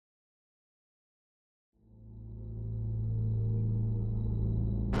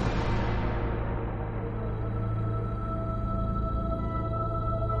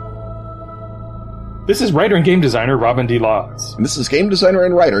This is writer and game designer Robin D. Laws. And this is game designer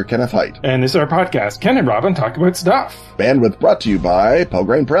and writer Kenneth Hite. And this is our podcast, Ken and Robin Talk About Stuff. Bandwidth brought to you by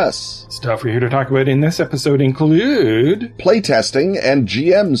Pelgrane Press. Stuff we're here to talk about in this episode include... playtesting and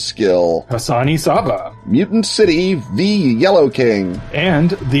GM skill. Hasani Saba. Mutant City v. Yellow King. And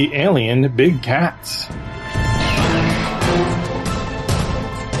the alien Big Cats.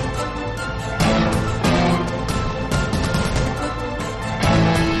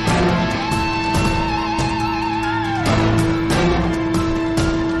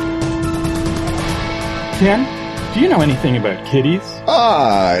 Ken, do you know anything about kitties?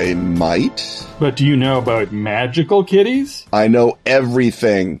 I might. But do you know about magical kitties? I know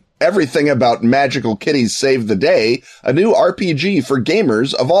everything. Everything about Magical Kitties Save the Day, a new RPG for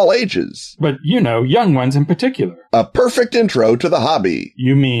gamers of all ages. But you know, young ones in particular. A perfect intro to the hobby.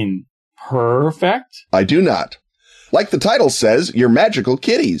 You mean perfect? I do not. Like the title says, you're magical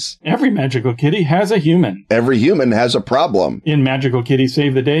kitties. Every magical kitty has a human. Every human has a problem. In Magical Kitties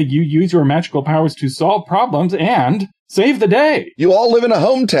Save the Day, you use your magical powers to solve problems and save the day. You all live in a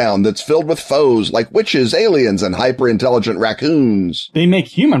hometown that's filled with foes like witches, aliens, and hyper-intelligent raccoons. They make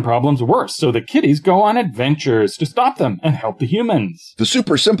human problems worse, so the kitties go on adventures to stop them and help the humans. The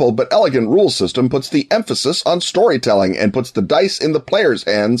super simple but elegant rule system puts the emphasis on storytelling and puts the dice in the players'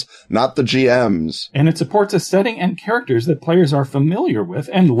 hands, not the GM's. And it supports a setting and characters that players are familiar with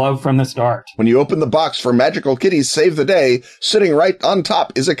and love from the start. When you open the box for Magical Kitties Save the Day, sitting right on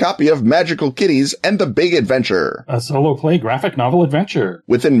top is a copy of Magical Kitties and the Big Adventure. A solo play graphic novel adventure.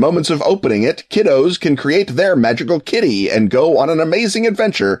 Within moments of opening it, kiddos can create their magical kitty and go on an amazing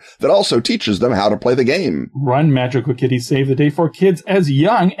adventure that also teaches them how to play the game. Run Magical Kitties Save the Day for kids as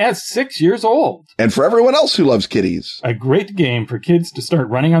young as 6 years old. And for everyone else who loves kitties. A great game for kids to start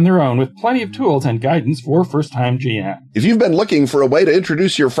running on their own with plenty of tools and guidance for first-time GM. If you've been looking for a way to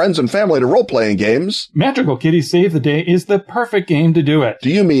introduce your friends and family to role-playing games, Magical Kitties Save the Day is the perfect game to do it.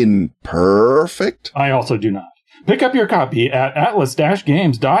 Do you mean perfect? I also do not. Pick up your copy at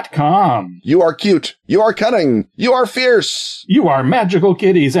atlas-games.com. You are cute. You are cunning. You are fierce. You are magical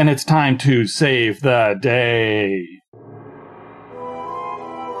kitties, and it's time to save the day.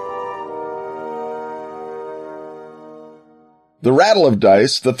 The rattle of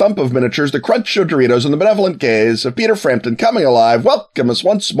dice, the thump of miniatures, the crunch of Doritos, and the benevolent gaze of Peter Frampton coming alive welcome us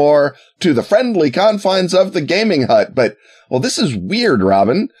once more to the friendly confines of the gaming hut. But, well, this is weird,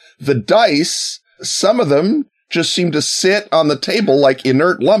 Robin. The dice, some of them just seem to sit on the table like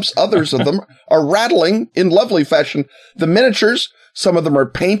inert lumps. Others of them are rattling in lovely fashion. The miniatures, some of them are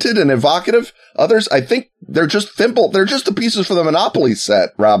painted and evocative. Others, I think they're just thimble. They're just the pieces for the Monopoly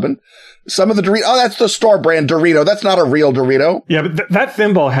set, Robin. Some of the Dorito. Oh, that's the store brand Dorito. That's not a real Dorito. Yeah, but that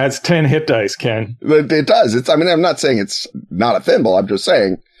thimble has 10 hit dice, Ken. It does. I'm not saying it's not a thimble. I'm just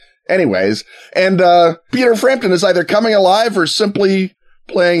saying. Anyways. And, Peter Frampton is either coming alive or simply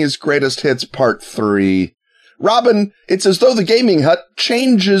playing his greatest hits part 3. Robin, it's as though the gaming hut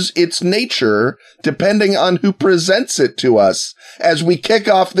changes its nature depending on who presents it to us as we kick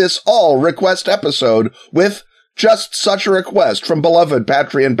off this all request episode with just such a request from beloved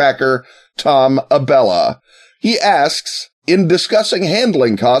Patreon backer Tom Abella. He asks, in discussing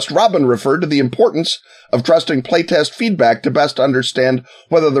handling cost, Robin referred to the importance of trusting playtest feedback to best understand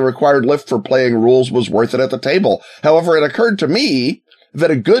whether the required lift for playing rules was worth it at the table. However, it occurred to me that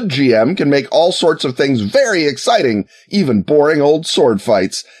a good GM can make all sorts of things very exciting, even boring old sword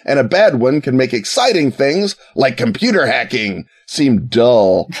fights, and a bad one can make exciting things, like computer hacking, seem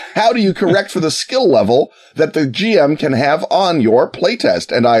dull. How do you correct for the skill level that the GM can have on your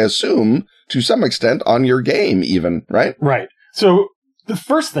playtest, and I assume, to some extent, on your game even, right? Right. So the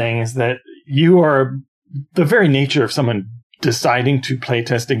first thing is that you are, the very nature of someone deciding to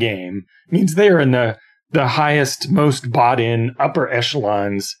playtest a game means they are in the highest, most bought-in upper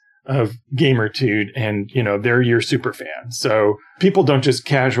echelons of gamertude, and, you know, they're your super fans. So people don't just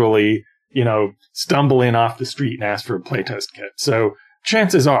casually, you know, stumble in off the street and ask for a playtest kit. So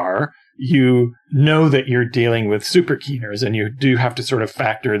chances are you know that you're dealing with super keeners, and you do have to sort of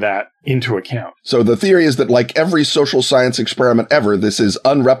factor that into account. So the theory is that, like every social science experiment ever, this is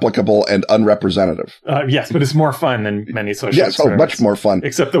unreplicable and unrepresentative. Yes, but it's more fun than many social experiments. Yes, much more fun.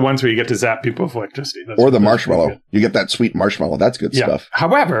 Except the ones where you get to zap people with electricity. Or the marshmallow. You get that sweet marshmallow. That's good stuff.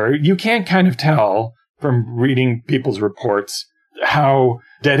 However, you can kind of tell from reading people's reports how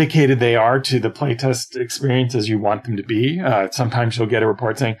dedicated they are to the playtest experience as you want them to be. Sometimes you'll get a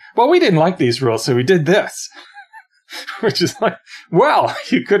report saying, well, we didn't like these rules, so we did this. Which is like, well,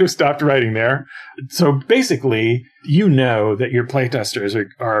 you could have stopped writing there. So basically, you know that your playtesters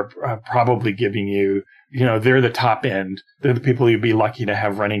are probably giving you they're the top end. They're the people you'd be lucky to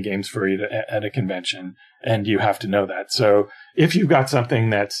have running games for you at a convention. And you have to know that. So if you've got something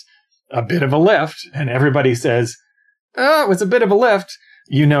that's a bit of a lift and everybody says, oh, it was a bit of a lift,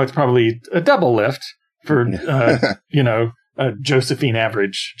 it's probably a double lift for, a Josephine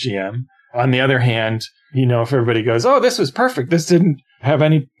average GM. On the other hand, if everybody goes, oh, this was perfect. This didn't have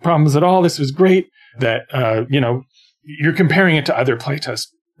any problems at all. This was great. That, you're comparing it to other playtest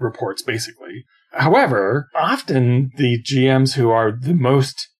reports, basically. However, often the GMs who are the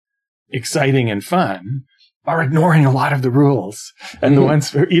most exciting and fun are ignoring a lot of the rules. And the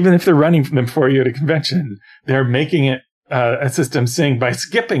ones, even if they're running them for you at a convention, they're making it a system sing by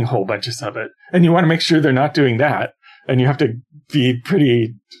skipping a whole bunch of it. And you want to make sure they're not doing that. And you have to be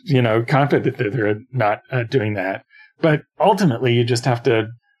pretty, confident that they're not doing that. But ultimately, you just have to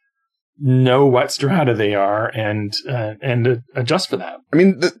know what strata they are and adjust for that. I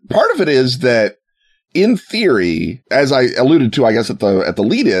mean, part of it is that in theory, as I alluded to, I guess at the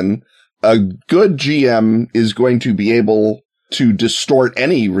lead-in, a good GM is going to be able to distort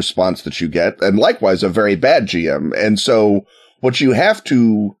any response that you get, and likewise a very bad GM. And so what you have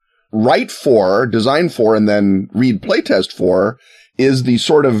to write for, design for, and then read playtest for is the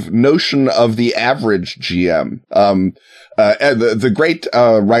sort of notion of the average GM. The great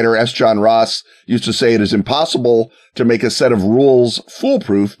writer S. John Ross used to say it is impossible to make a set of rules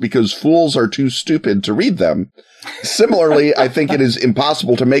foolproof because fools are too stupid to read them. Similarly, I think it is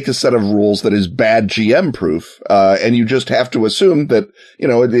impossible to make a set of rules that is bad GM proof. And you just have to assume that,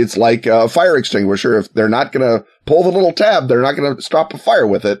 it's like a fire extinguisher. If they're not going to pull the little tab, they're not going to stop a fire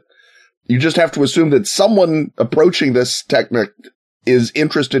with it. You just have to assume that someone approaching this technique is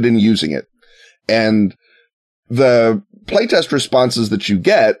interested in using it. And the playtest responses that you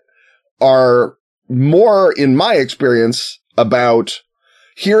get are more, in my experience, about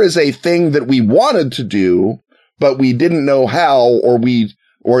here is a thing that we wanted to do, but we didn't know how,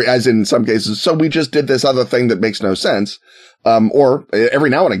 or as in some cases, so we just did this other thing that makes no sense. Or every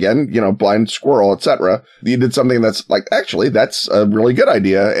now and again, blind squirrel, etc. You did something that's like, actually, that's a really good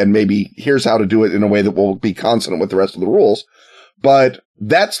idea. And maybe here's how to do it in a way that will be consonant with the rest of the rules. But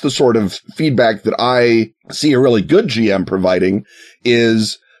that's the sort of feedback that I see a really good GM providing,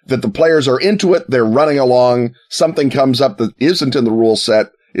 is that the players are into it. They're running along. Something comes up that isn't in the rule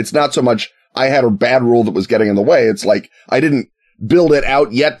set. It's not so much I had a bad rule that was getting in the way. It's like I didn't build it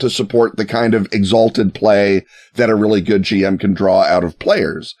out yet to support the kind of exalted play that a really good GM can draw out of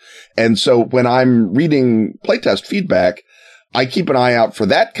players. And so when I'm reading playtest feedback, I keep an eye out for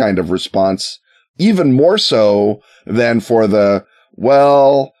that kind of response, even more so than for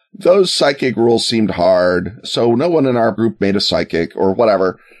those psychic rules seemed hard, so no one in our group made a psychic or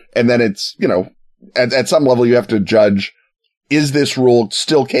whatever. And then it's, at some level you have to judge, is this rule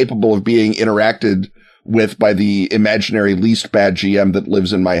still capable of being interacted with by the imaginary least bad GM that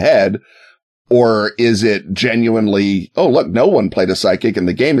lives in my head? Or is it genuinely, oh, look, no one played a psychic and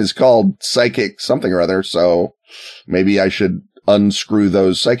the game is called Psychic something or other, so maybe I should unscrew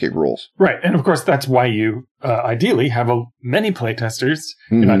those psychic rules. Right. And of course, that's why you ideally have many playtesters.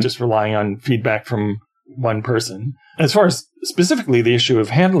 You're not just relying on feedback from one person. As far as specifically the issue of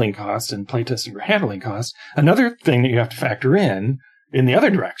handling cost and playtesting for handling cost, another thing that you have to factor in the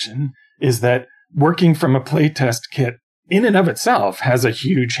other direction is that working from a playtest kit in and of itself has a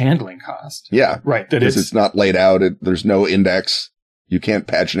huge handling cost. Yeah. Right. Because it's not laid out. There's no index. You can't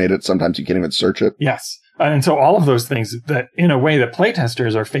paginate it. Sometimes you can't even search it. Yes. And so all of those things that, in a way, that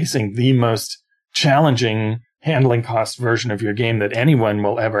playtesters are facing the most challenging handling cost version of your game that anyone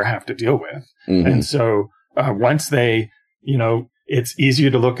will ever have to deal with. And so once they, it's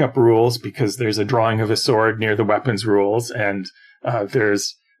easier to look up rules because there's a drawing of a sword near the weapons rules, and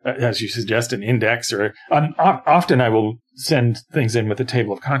there's, as you suggest, an index, or often I will send things in with a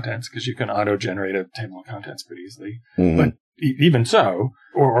table of contents because you can auto-generate a table of contents pretty easily. But even so,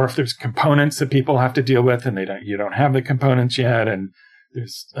 or if there's components that people have to deal with and you don't have the components yet, and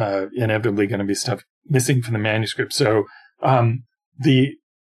there's inevitably going to be stuff missing from the manuscript. So the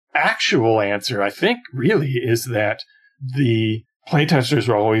actual answer, I think, really is that the playtesters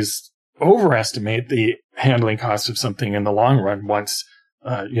will always overestimate the handling cost of something in the long run once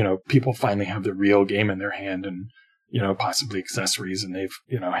people finally have the real game in their hand and, possibly accessories, and they've,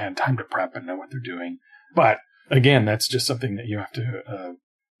 had time to prep and know what they're doing. But again, that's just something that you have to,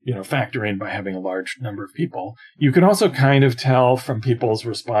 factor in by having a large number of people. You can also kind of tell from people's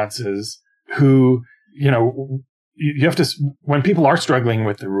responses who, you have to, when people are struggling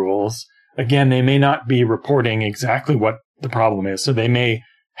with the rules, again, they may not be reporting exactly what the problem is. So they may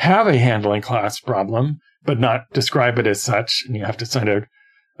have a handling class problem, but not describe it as such. And you have to sort of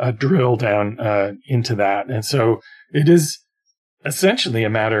drill down into that. And so it is essentially a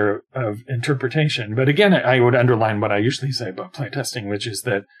matter of interpretation. But again, I would underline what I usually say about playtesting, which is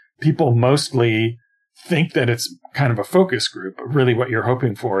that people mostly think that it's kind of a focus group, but really what you're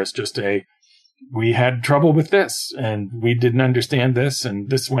hoping for is just we had trouble with this and we didn't understand this and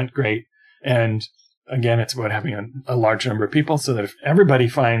this went great. And again, it's about having a large number of people so that if everybody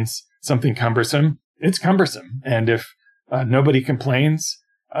finds something cumbersome, it's cumbersome. And if nobody complains,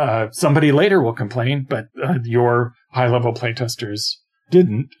 somebody later will complain, but your high-level playtesters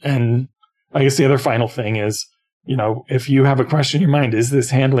didn't. And I guess the other final thing is, if you have a question in your mind, is this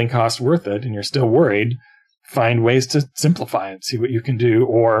handling cost worth it? And you're still worried, find ways to simplify it, see what you can do.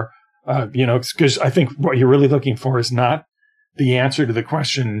 Or, because I think what you're really looking for is not the answer to the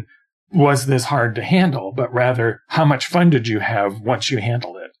question, was this hard to handle, but rather how much fun did you have once you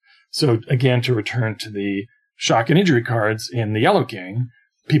handled it? So again, to return to the shock and injury cards in the Yellow King,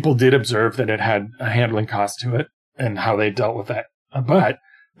 people did observe that it had a handling cost to it and how they dealt with that. But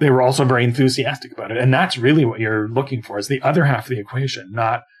they were also very enthusiastic about it. And that's really what you're looking for, is the other half of the equation,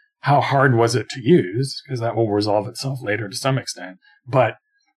 not how hard was it to use, because that will resolve itself later to some extent. But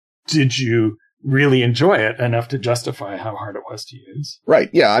did you really enjoy it enough to justify how hard it was to use? Right.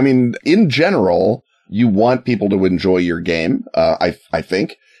 Yeah. I mean, in general, you want people to enjoy your game, I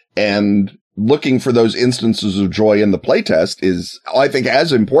think. And looking for those instances of joy in the playtest is, I think,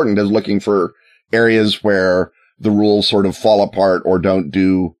 as important as looking for areas where the rules sort of fall apart or don't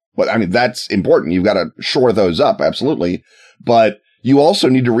do what, I mean, that's important. You've got to shore those up. Absolutely. But you also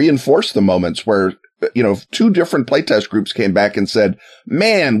need to reinforce the moments where, if two different playtest groups came back and said,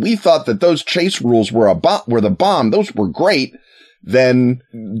 man, we thought that those chase rules were the bomb. Those were great. Then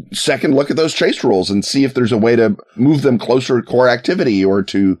second, look at those chase rules and see if there's a way to move them closer to core activity or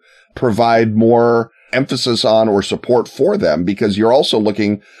to provide more emphasis on or support for them, because you're also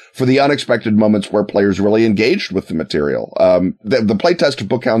looking for the unexpected moments where players really engaged with the material. The playtest of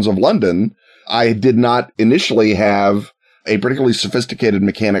Bookhounds of London, I did not initially have a particularly sophisticated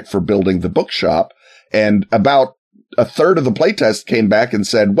mechanic for building the bookshop. And about a third of the playtest came back and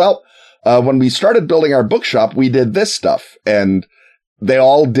said, well, when we started building our bookshop, we did this stuff. And they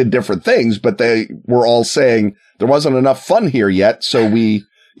all did different things, but they were all saying there wasn't enough fun here yet. So we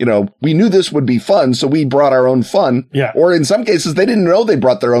knew this would be fun. So we brought our own fun. Yeah. Or in some cases, they didn't know they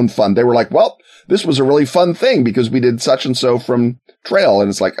brought their own fun. They were like, well, this was a really fun thing because we did such and so from Trail. And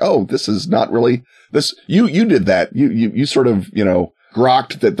it's like, oh, this is not really this. You did that. You sort of,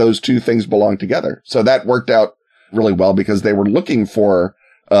 grokked that those two things belong together. So that worked out really well because they were looking for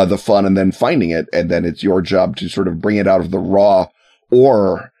the fun and then finding it. And then it's your job to sort of bring it out of the raw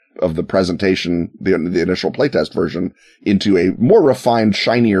ore of the presentation, the initial playtest version, into a more refined,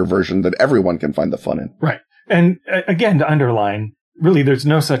 shinier version that everyone can find the fun in. Right. And again, to underline, really, there's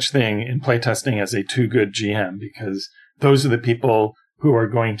no such thing in playtesting as a too good GM, because those are the people who are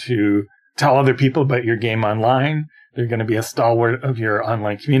going to tell other people about your game online. They're going to be a stalwart of your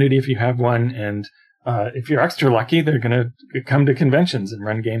online community if you have one. And if you're extra lucky, they're going to come to conventions and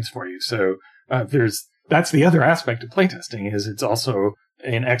run games for you. So that's the other aspect of playtesting, is it's also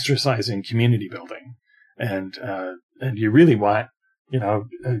an exercise in community building. And you really want,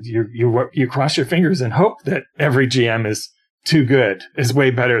 you cross your fingers and hope that every GM is too good, is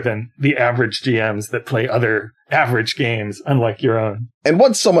way better than the average GMs that play other average games unlike your own. And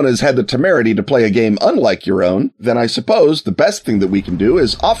once someone has had the temerity to play a game unlike your own, then I suppose the best thing that we can do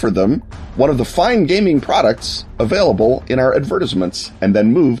is offer them one of the fine gaming products available in our advertisements and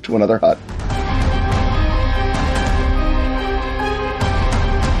then move to another hut.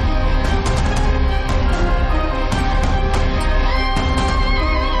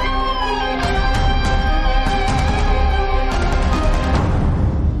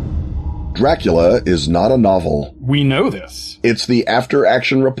 Dracula is not a novel. We know this. It's the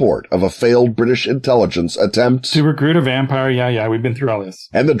after-action report of a failed British intelligence attempt to recruit a vampire. Yeah, we've been through all this.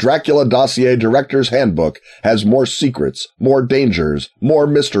 And the Dracula Dossier Director's Handbook has more secrets, more dangers, more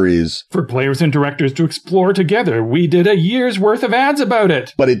mysteries. For players and directors to explore together. We did a year's worth of ads about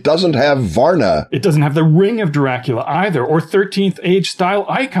it. But it doesn't have Varna. It doesn't have the Ring of Dracula either, or 13th Age style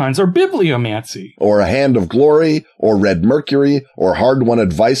icons, or bibliomancy. Or a Hand of Glory, or Red Mercury, or hard-won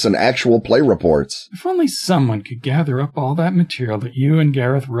advice and actual play reports. If only someone could gather up all that material that you and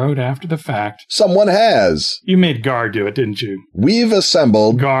Gareth wrote after the fact. Someone has. You made Gar do it, didn't you? We've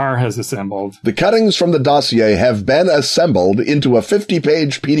assembled. Gar has assembled. The cuttings from the dossier have been assembled into a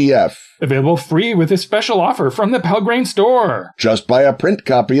 50-page PDF. Available free with a special offer from the Pelgrane store. Just buy a print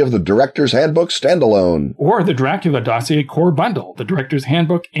copy of the Director's Handbook standalone. Or the Dracula Dossier Core Bundle, the Director's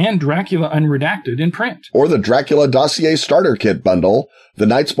Handbook and Dracula Unredacted in print. Or the Dracula Dossier Starter Kit Bundle, the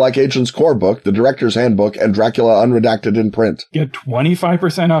Night's Black Agent's Core Book, the Director's Handbook, and Dracula Unredacted in print. Get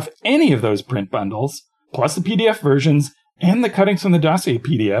 25% off any of those print bundles, plus the PDF versions and the cuttings from the Dossier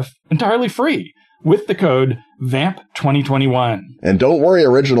PDF entirely free with the code VAMP2021. And don't worry,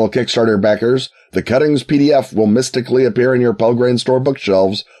 original Kickstarter backers, the cuttings PDF will mystically appear in your Pelgrane store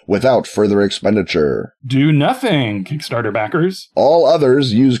bookshelves without further expenditure. Do nothing, Kickstarter backers. All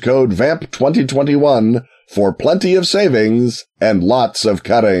others use code VAMP2021 for plenty of savings and lots of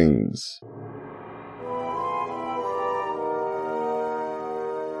cuttings.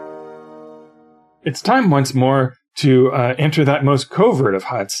 It's time once more to enter that most covert of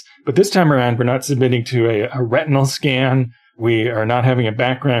huts. But this time around, we're not submitting to a retinal scan. We are not having a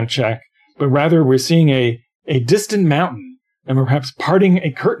background check, but rather we're seeing a distant mountain and we're perhaps parting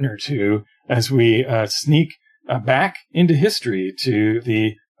a curtain or two as we sneak back into history to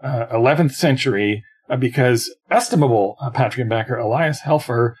the 11th century because estimable Patreon backer Elias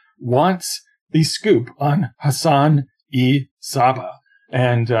Helfer wants the scoop on Hassan-i-Sabbah.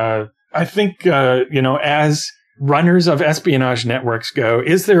 And I think, as runners of espionage networks go,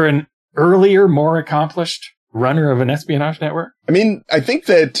 is there an earlier, more accomplished runner of an espionage network? I mean, I think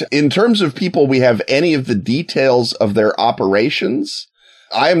that in terms of people we have any of the details of their operations,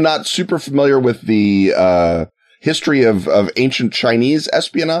 I am not super familiar with the history of ancient Chinese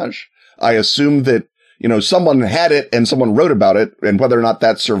espionage. I assume that, someone had it and someone wrote about it, and whether or not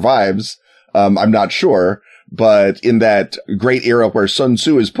that survives, I'm not sure. But in that great era where Sun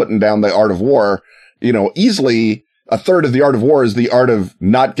Tzu is putting down the art of war, easily a third of the art of war is the art of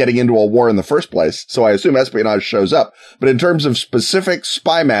not getting into a war in the first place. So I assume espionage shows up. But in terms of specific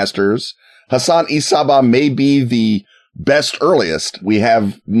spy masters, Hassan-i-Sabbah may be the best earliest. We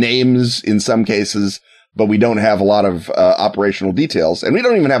have names in some cases, but we don't have a lot of operational details. And we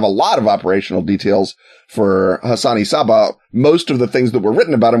don't even have a lot of operational details for Hassan-i-Sabbah. Most of the things that were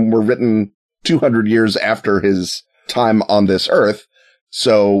written about him were written 200 years after his time on this earth.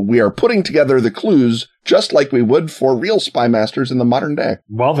 So we are putting together the clues just like we would for real spy masters in the modern day.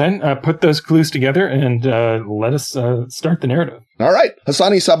 Well, then, put those clues together and let us start the narrative. All right.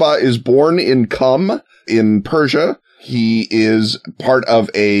 Hassan-i-Sabbah is born in Qum in Persia. He is part of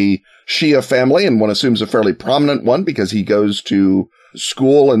a Shia family, and one assumes a fairly prominent one because he goes to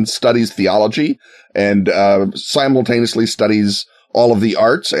school and studies theology and simultaneously studies all of the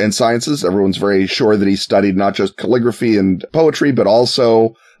arts and sciences. Everyone's very sure that he studied not just calligraphy and poetry, but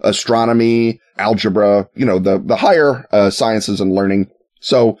also astronomy, algebra, the higher sciences and learning.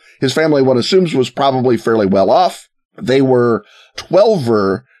 So his family, one assumes, was probably fairly well off. They were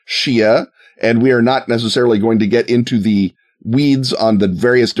Twelver Shia, and we are not necessarily going to get into the weeds on the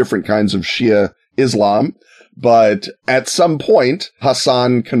various different kinds of Shia Islam. But at some point,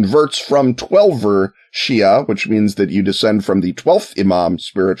 Hassan converts from Twelver Shia, which means that you descend from the 12th Imam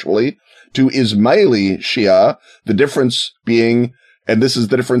spiritually, to Ismaili Shia, the difference being, and this is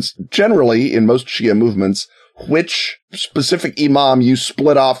the difference generally in most Shia movements, which specific Imam you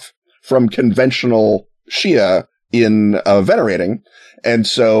split off from conventional Shia in venerating. And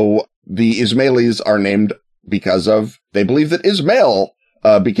so the Ismailis are named because they believe that Ismail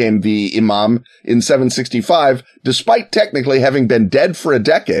became the Imam in 765, despite technically having been dead for a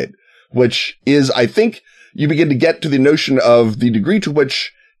decade, which is, I think, you begin to get to the notion of the degree to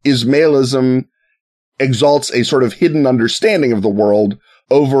which Ismailism exalts a sort of hidden understanding of the world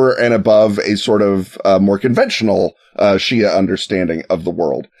over and above a sort of more conventional Shia understanding of the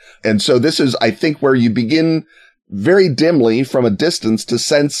world. And so this is, I think, where you begin very dimly from a distance to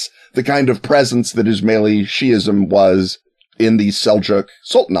sense the kind of presence that Ismaili Shiism was in the Seljuk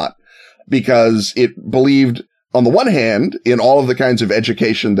Sultanate, because it believed, on the one hand, in all of the kinds of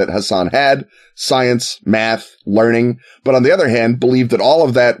education that Hassan had, science, math, learning, but on the other hand, believed that all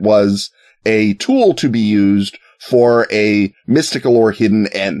of that was a tool to be used for a mystical or hidden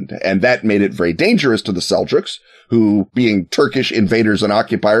end. And that made it very dangerous to the Seljuks, who, being Turkish invaders and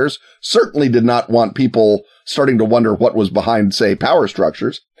occupiers, certainly did not want people starting to wonder what was behind, say, power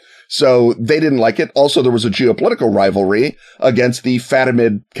structures. So they didn't like it. Also, there was a geopolitical rivalry against the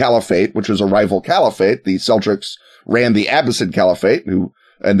Fatimid Caliphate, which was a rival caliphate. The Seljuks ran the Abbasid Caliphate,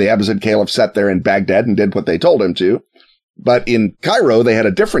 and the Abbasid Caliph sat there in Baghdad and did what they told him to. But in Cairo, they had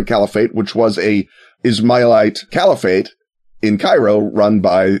a different caliphate, which was a Ismailite caliphate in Cairo, run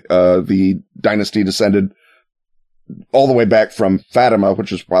by the dynasty descended all the way back from Fatima,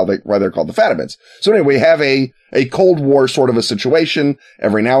 which is why they're called the Fatimids. So anyway, we have a Cold War sort of a situation.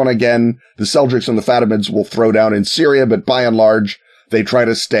 Every now and again, the Seljuks and the Fatimids will throw down in Syria, but by and large, they try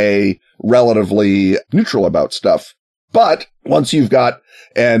to stay relatively neutral about stuff. But once you've got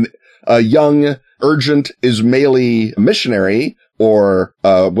a young, urgent Ismaili missionary, or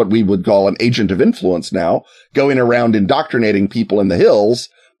what we would call an agent of influence now, going around indoctrinating people in the hills,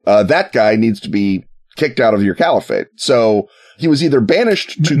 that guy needs to be kicked out of your caliphate. So he was either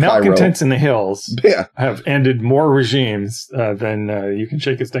banished to Cairo. Malcontents in the hills have ended more regimes than you can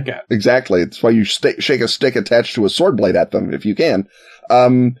shake a stick at. Exactly. That's why you shake a stick attached to a sword blade at them, if you can.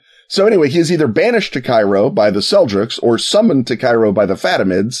 So anyway, he is either banished to Cairo by the Seljuks or summoned to Cairo by the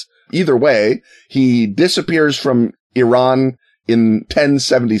Fatimids. Either way, he disappears from Iran in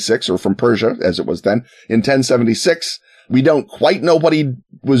 1076, or from Persia, as it was then, in 1076. We don't quite know what he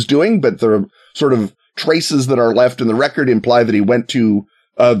was doing, but the sort of traces that are left in the record imply that he went to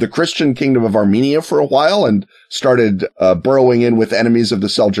the Christian kingdom of Armenia for a while and started burrowing in with enemies of the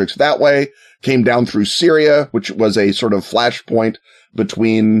Seljuks that way, came down through Syria, which was a sort of flashpoint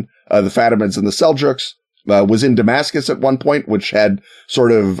between the Fatimids and the Seljuks, was in Damascus at one point, which had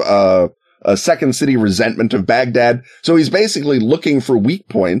sort of a second city resentment of Baghdad. So he's basically looking for weak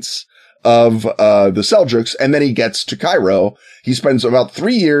points of the Seljuks, and then he gets to Cairo. He spends about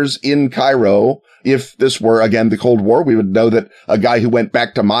 3 years in Cairo. If this were, again, the Cold War, we would know that a guy who went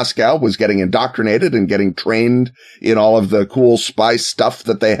back to Moscow was getting indoctrinated and getting trained in all of the cool spy stuff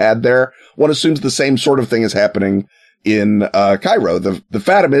that they had there. One assumes the same sort of thing is happening in Cairo. The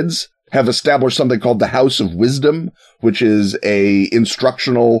Fatimids have established something called the House of Wisdom, which is a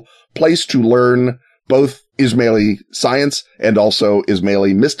instructional place to learn both Ismaili science and also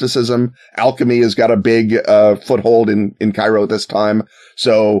Ismaili mysticism. Alchemy has got a big foothold in Cairo at this time.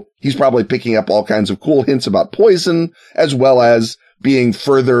 So he's probably picking up all kinds of cool hints about poison, as well as being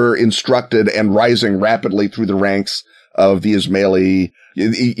further instructed and rising rapidly through the ranks of the Ismaili.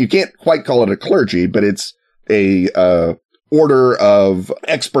 You can't quite call it a clergy, but it's a order of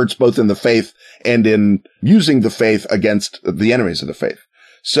experts both in the faith and in using the faith against the enemies of the faith.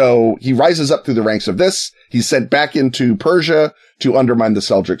 So he rises up through the ranks of this. He's sent back into Persia to undermine the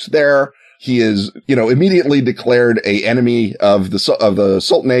Seljuks there. He is, immediately declared an enemy of the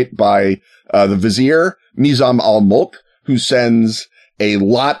Sultanate by the vizier, Nizam al-Mulk, who sends a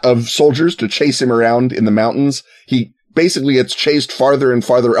lot of soldiers to chase him around in the mountains. He basically gets chased farther and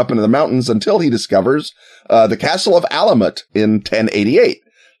farther up into the mountains until he discovers the castle of Alamut in 1088.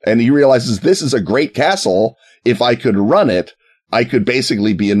 And he realizes this is a great castle. If I could run it, I could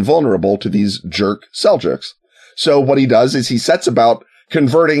basically be invulnerable to these jerk Seljuks. So what he does is he sets about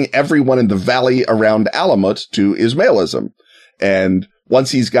converting everyone in the valley around Alamut to Ismailism. And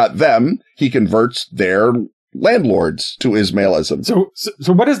once he's got them, he converts their landlords to Ismailism.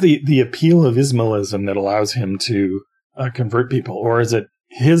 So what is the appeal of Ismailism that allows him to convert people? Or is it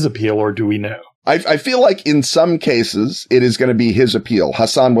his appeal, or do we know? I feel like in some cases it is going to be his appeal.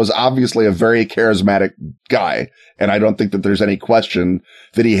 Hassan was obviously a very charismatic guy, and I don't think that there's any question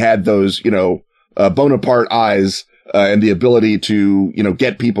that he had those, Bonaparte eyes and the ability to,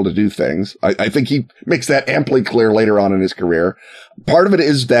 get people to do things. I think he makes that amply clear later on in his career. Part of it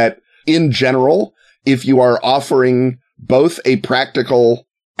is that in general, if you are offering both a practical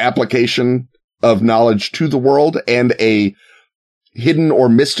application of knowledge to the world and a hidden or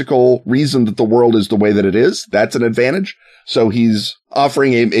mystical reason that the world is the way that it is, that's an advantage. So he's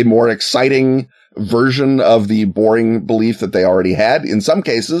offering a more exciting version of the boring belief that they already had. In some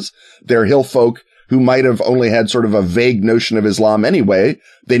cases, they're hill folk who might have only had sort of a vague notion of Islam anyway.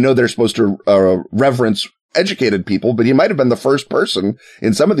 They know they're supposed to reverence educated people, but he might have been the first person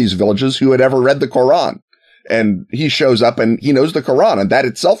in some of these villages who had ever read the Quran. And he shows up and he knows the Quran, and that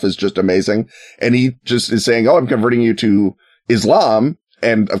itself is just amazing. And he just is saying, I'm converting you to Islam.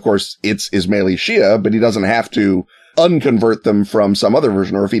 And of course, it's Ismaili Shia, but he doesn't have to unconvert them from some other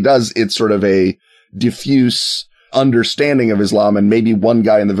version. Or if he does, it's sort of a diffuse understanding of Islam. And maybe one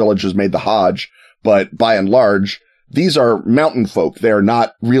guy in the village has made the Hajj, but by and large, these are mountain folk. They're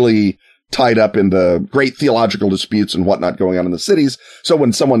not really tied up in the great theological disputes and whatnot going on in the cities. So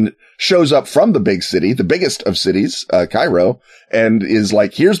when someone shows up from the big city, the biggest of cities, Cairo, and is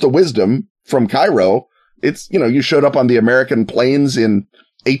like, here's the wisdom from Cairo. It's, you showed up on the American plains in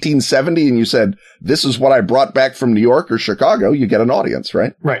 1870 and you said, this is what I brought back from New York or Chicago. You get an audience,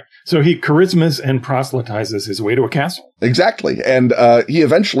 right? Right. So he charismas and proselytizes his way to a castle. Exactly. And he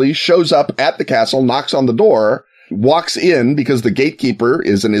eventually shows up at the castle, knocks on the door, walks in because the gatekeeper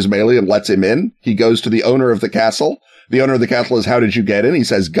is an Ismaili and lets him in. He goes to the owner of the castle, The owner of the castle is, how did you get in? He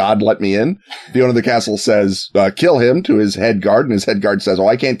says, God let me in. The owner of the castle says, kill him, to his head guard. And his head guard says, oh,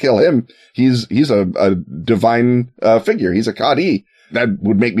 I can't kill him. He's a divine figure. He's a Qadi. That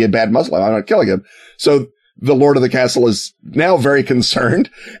would make me a bad Muslim. I'm not killing him. So the lord of the castle is now very concerned.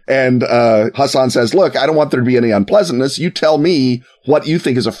 And Hassan says, look, I don't want there to be any unpleasantness. You tell me what you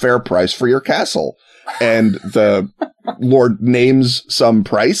think is a fair price for your castle. And the lord names some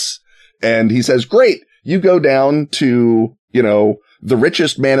price. And he says, great. You go down to, the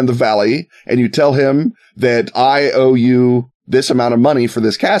richest man in the valley, and you tell him that I owe you this amount of money for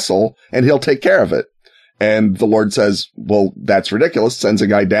this castle, and he'll take care of it. And the lord says, well, that's ridiculous. Sends a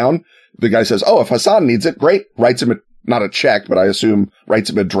guy down. The guy says, oh, if Hassan needs it, great. Writes him not a check, but I assume writes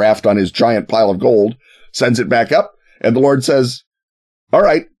him a draft on his giant pile of gold, sends it back up. And the lord says, all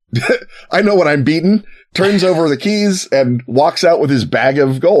right, I know when I'm beaten, turns over the keys and walks out with his bag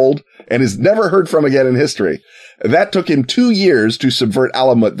of gold and is never heard from again in history. That took him 2 years to subvert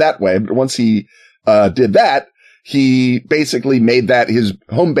Alamut that way. But once he did that, he basically made that his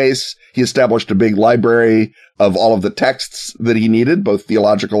home base. He established a big library of all of the texts that he needed, both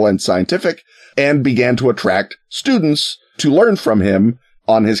theological and scientific, and began to attract students to learn from him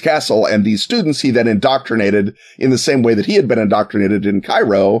on his castle. And these students he then indoctrinated in the same way that he had been indoctrinated in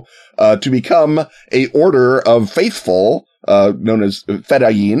Cairo, to become a order of faithful, known as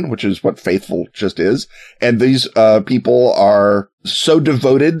Fedayeen, which is what faithful just is. And these people are so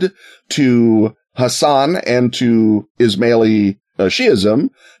devoted to Hassan and to Ismaili Shi'ism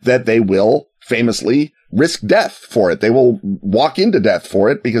that they will famously risk death for it. They will walk into death for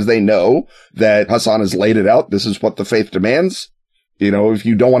it because they know that Hassan has laid it out. This is what the faith demands. If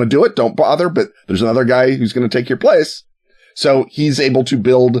you don't want to do it, don't bother, but there's another guy who's going to take your place. So he's able to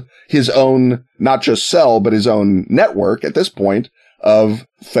build his own, not just cell, but his own network at this point of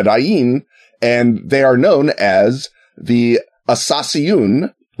Fedayeen, and they are known as the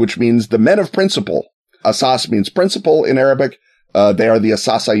Asasiyun, which means the men of principle. Asas means principle in Arabic. They are the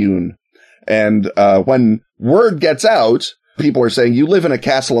Asasiyun. And when word gets out, people are saying, you live in a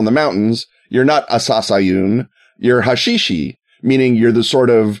castle in the mountains. You're not Asasiyun. You're Hashishi, meaning you're the sort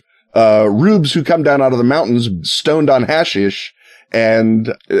of rubes who come down out of the mountains stoned on hashish,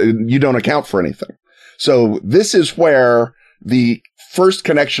 and you don't account for anything. So this is where the first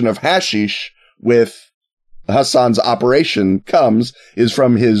connection of hashish with Hassan's operation comes, is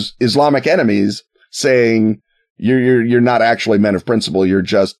from his Islamic enemies saying, you're not actually men of principle. You're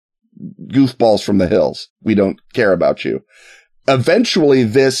just goofballs from the hills. We don't care about you. Eventually,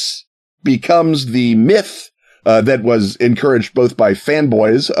 this becomes the myth that was encouraged both by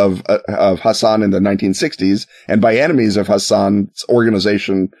fanboys of Hassan in the 1960s and by enemies of Hassan's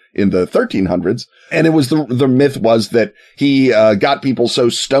organization in the 1300s. And it was the myth was that he got people so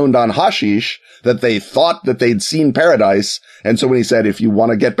stoned on hashish that they thought that they'd seen paradise. And so when he said, if you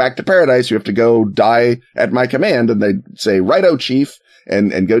want to get back to paradise, you have to go die at my command. And they'd say, righto, chief,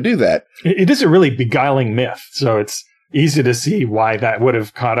 and go do that. It is a really beguiling myth. So it's easy to see why that would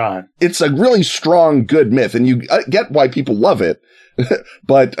have caught on. It's a really strong, good myth, and you get why people love it.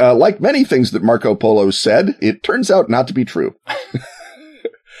 But like many things that Marco Polo said, it turns out not to be true.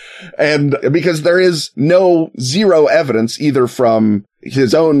 And because there is zero evidence either from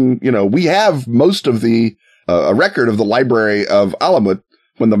his own, we have most of the a record of the library of Alamut.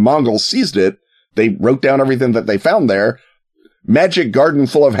 When the Mongols seized it, they wrote down everything that they found there. Magic garden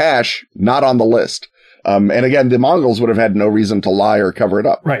full of hash, not on the list. And again, the Mongols would have had no reason to lie or cover it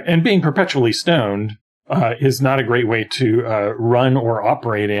up. Right. And being perpetually stoned is not a great way to run or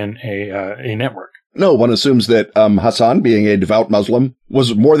operate in a network. No, one assumes that Hassan, being a devout Muslim,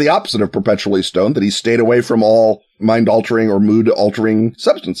 was more the opposite of perpetually stoned, that he stayed away from all mind-altering or mood-altering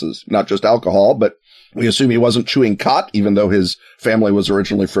substances, not just alcohol, but we assume he wasn't chewing khat, even though his family was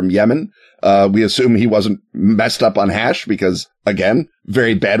originally from Yemen. We assume he wasn't messed up on hash because, again,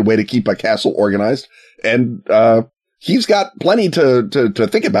 very bad way to keep a castle organized. And he's got plenty to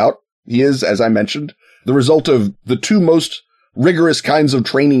think about. He is, as I mentioned, the result of the two most rigorous kinds of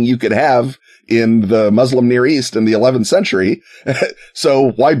training you could have in the Muslim Near East in the 11th century.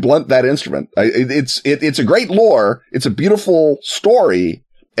 So why blunt that instrument? It's a great lore. It's a beautiful story,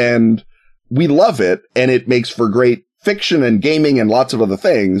 and we love it. And it makes for great fiction and gaming and lots of other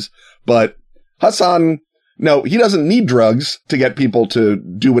things. But Hassan, no, he doesn't need drugs to get people to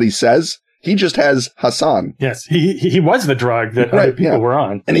do what he says. He just has Hassan. Yes, he was the drug that other people were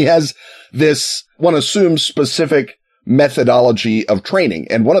on. And he has this, one assumes, specific methodology of training.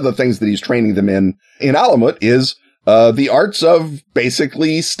 And one of the things that he's training them in Alamut is the arts of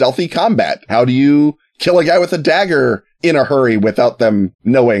basically stealthy combat. How do you kill a guy with a dagger in a hurry without them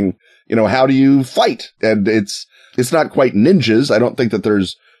knowing? How do you fight? And it's It's not quite ninjas. I don't think that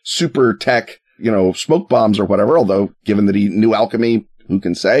there's super tech, smoke bombs or whatever, although given that he knew alchemy, who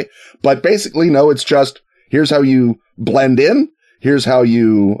can say? But basically, no, it's just, here's how you blend in. Here's how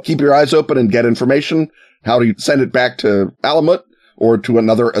you keep your eyes open and get information. How do you send it back to Alamut or to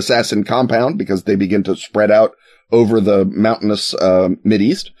another assassin compound, because they begin to spread out over the mountainous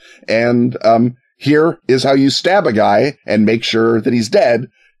Mideast. And here is how you stab a guy and make sure that he's dead.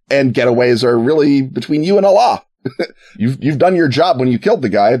 And getaways are really between you and Allah. You've done your job when you killed the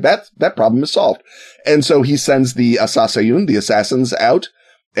guy. That problem is solved. And so he sends the Asasayun, the assassins, out.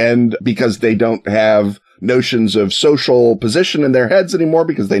 And because they don't have notions of social position in their heads anymore,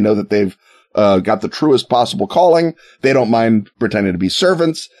 because they know that they've got the truest possible calling, they don't mind pretending to be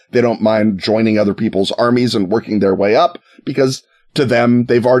servants. They don't mind joining other people's armies and working their way up, because to them,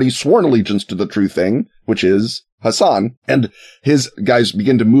 they've already sworn allegiance to the true thing, which is Hassan. And his guys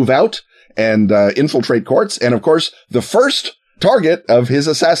begin to move out and infiltrate courts. And of course, the first target of his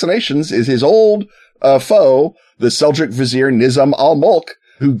assassinations is his old foe, the Seljuk vizier Nizam al-Mulk,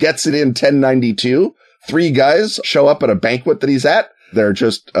 who gets it in 1092. 3 guys show up at a banquet that he's at. They're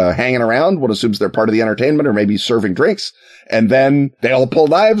just hanging around. One assumes they're part of the entertainment or maybe serving drinks. And then they all pull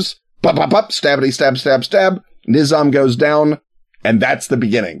knives. Pop, pop, pop, stabbity, stab, stab, stab. Nizam goes down. And that's the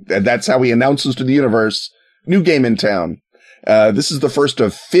beginning. And that's how he announces to the universe, new game in town. This is the first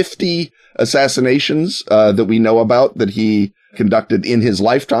of 50 assassinations that we know about that he conducted in his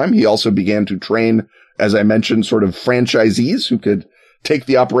lifetime. He also began to train, as I mentioned, sort of franchisees who could take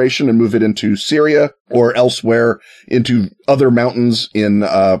the operation and move it into Syria or elsewhere into other mountains in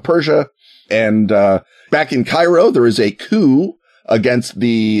Persia. And back in Cairo, there is a coup against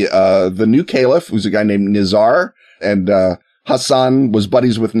the new caliph, who's a guy named Nizar. And Hassan was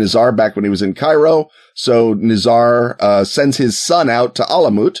buddies with Nizar back when he was in Cairo. So Nizar sends his son out to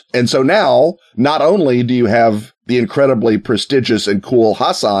Alamut. And so now, not only do you have the incredibly prestigious and cool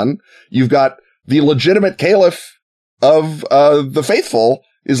Hassan, you've got the legitimate caliph of the faithful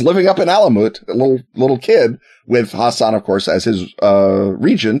is living up in Alamut, a little kid, with Hassan, of course, as his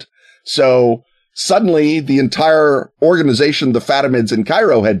regent. So suddenly the entire organization the Fatimids in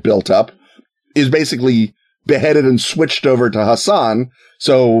Cairo had built up is basically beheaded and switched over to Hassan.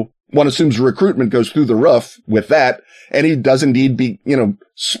 So one assumes recruitment goes through the roof with that. And he does indeed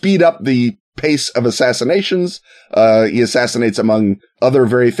speed up the pace of assassinations. He assassinates among other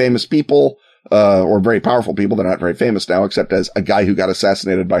very famous people, or very powerful people. They're not very famous now, except as a guy who got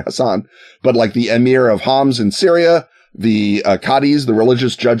assassinated by Hassan. But like the emir of Homs in Syria, the Qadis, the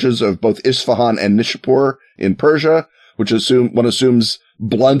religious judges of both Isfahan and Nishapur in Persia, which one assumes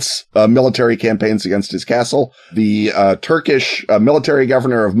blunts military campaigns against his castle. The Turkish military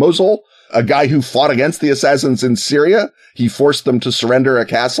governor of Mosul, a guy who fought against the assassins in Syria. He forced them to surrender a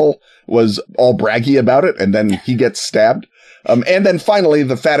castle, was all braggy about it, and then he gets stabbed. And then finally,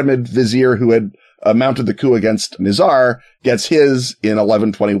 the Fatimid vizier who had mounted the coup against Nizar gets his in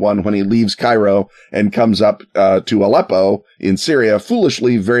 1121 when he leaves Cairo and comes up to Aleppo in Syria,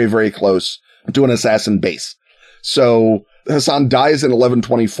 foolishly very, very close to an assassin base. So Hassan dies in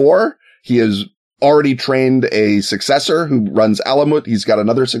 1124. He has already trained a successor who runs Alamut. He's got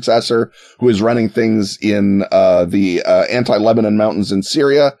another successor who is running things in the anti-Lebanon mountains in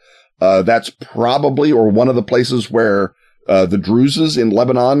Syria. That's probably, or one of the places where the Druzes in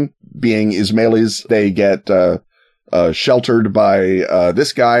Lebanon, being Ismailis, they get sheltered by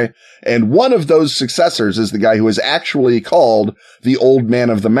this guy. And one of those successors is the guy who is actually called the Old Man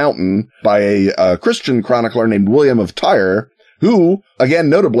of the Mountain by a Christian chronicler named William of Tyre, who, again,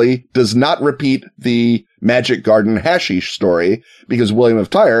 notably, does not repeat the Magic Garden hashish story, because William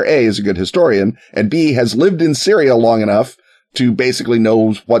of Tyre, A, is a good historian, and B, has lived in Syria long enough to basically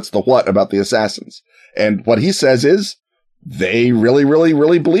know what's the what about the assassins. And what he says is, they really, really,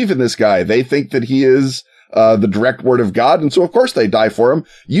 really believe in this guy. They think that he is the direct word of God, and so of course they die for him.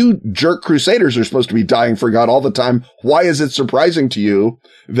 You jerk crusaders are supposed to be dying for God all the time. Why is it surprising to you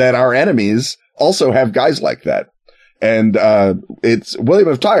that our enemies also have guys like that? And it's William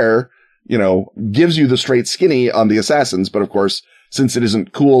of Tyre, gives you the straight skinny on the assassins, but of course, since it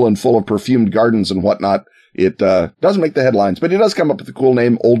isn't cool and full of perfumed gardens and whatnot, it doesn't make the headlines. But he does come up with the cool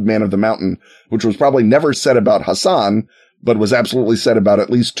name Old Man of the Mountain, which was probably never said about Hassan, but was absolutely said about at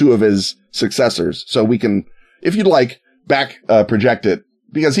least 2 of his successors. So we can, if you'd like, project it,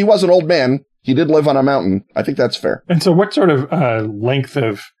 because he was an old man. He did live on a mountain. I think that's fair. And so what sort of length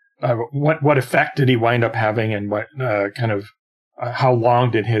of, what effect did he wind up having, and what how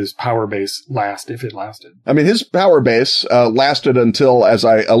long did his power base last, if it lasted? I mean, his power base lasted until, as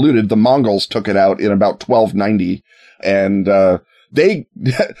I alluded, the Mongols took it out in about 1290. And They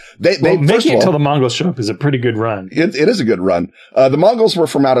making first of it all, till the Mongols show up is a pretty good run. It is a good run. The Mongols were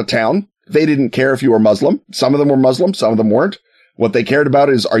from out of town. They didn't care if you were Muslim. Some of them were Muslim. Some of them weren't. What they cared about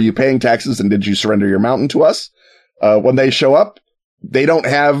is, are you paying taxes and did you surrender your mountain to us? When they show up, they don't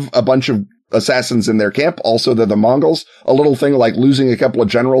have a bunch of assassins in their camp. Also, they're the Mongols. A little thing like losing a couple of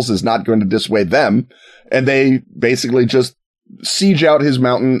generals is not going to dissuade them. And they basically just siege out his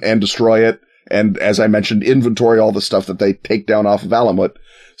mountain and destroy it. And as I mentioned, inventory all the stuff that they take down off of Alamut.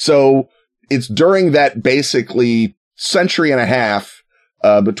 So it's during that basically century and a half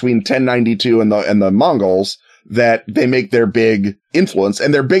between 1092 and the Mongols that they make their big influence.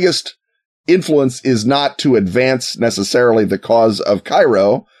 And their biggest influence is not to advance necessarily the cause of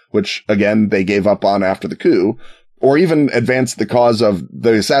Cairo, which again, they gave up on after the coup, or even advance the cause of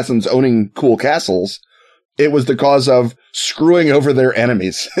the assassins owning cool castles. It was the cause of screwing over their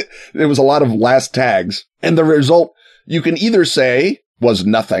enemies. It was a lot of last tags. And the result, you can either say, was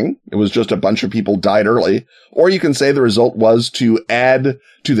nothing. It was just a bunch of people died early. Or you can say the result was to add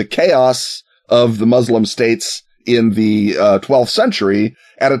to the chaos of the Muslim states in the 12th century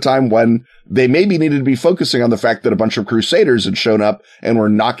at a time when they maybe needed to be focusing on the fact that a bunch of crusaders had shown up and were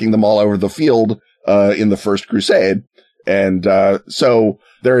knocking them all over the field in the First Crusade. And so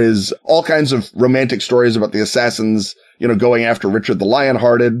there is all kinds of romantic stories about the assassins, going after Richard the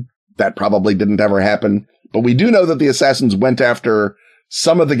Lionhearted. That probably didn't ever happen. But we do know that the assassins went after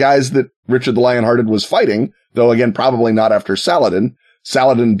some of the guys that Richard the Lionhearted was fighting, though again, probably not after Saladin.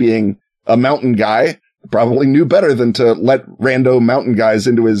 Saladin, being a mountain guy, probably knew better than to let rando mountain guys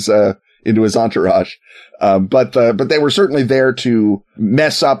into his entourage. But they were certainly there to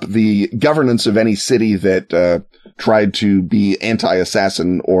mess up the governance of any city that tried to be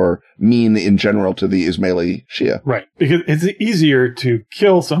anti-assassin or mean in general to the Ismaili Shia. Right. Because it's easier to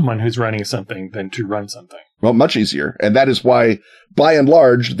kill someone who's running something than to run something. Well, much easier. And that is why, by and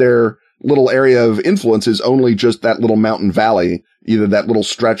large, their little area of influence is only just that little mountain valley, either that little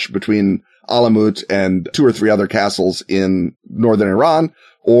stretch between Alamut and 2 or 3 other castles in northern Iran,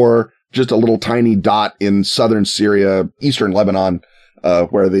 or just a little tiny dot in southern Syria, eastern Lebanon,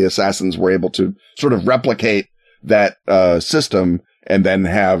 where the assassins were able to sort of replicate that system and then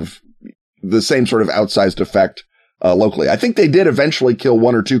have the same sort of outsized effect locally. I think they did eventually kill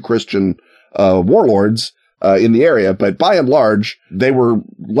 1 or 2 Christian warlords in the area, but by and large, they were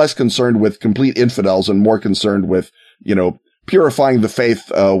less concerned with complete infidels and more concerned with, purifying the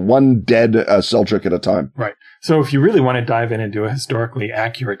faith, one dead Seljuk at a time. Right. So if you really want to dive in and do a historically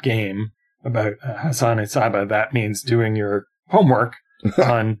accurate game about Hassan and Saba, that means doing your homework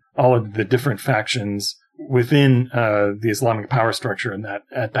on all of the different factions within the Islamic power structure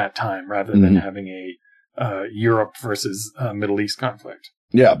at that time, rather than having a Europe versus Middle East conflict.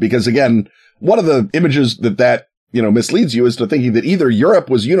 Yeah, because again, one of the images that misleads you is to thinking that either Europe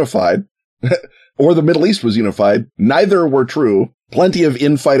was unified or the Middle East was unified. Neither were true. Plenty of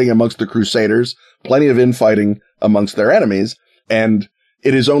infighting amongst the Crusaders, plenty of infighting amongst their enemies. And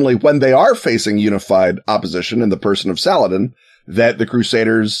it is only when they are facing unified opposition in the person of Saladin that the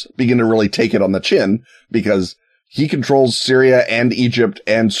Crusaders begin to really take it on the chin, because he controls Syria and Egypt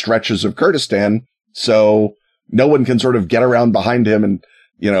and stretches of Kurdistan. So no one can sort of get around behind him and,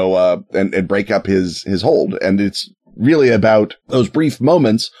 and break up his hold. And it's really about those brief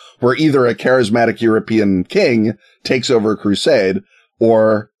moments where either a charismatic European king takes over a crusade,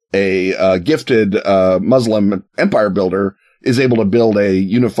 or a gifted Muslim empire builder is able to build a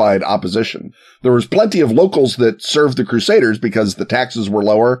unified opposition. There was plenty of locals that served the Crusaders because the taxes were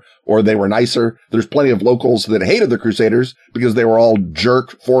lower or they were nicer. There's plenty of locals that hated the Crusaders because they were all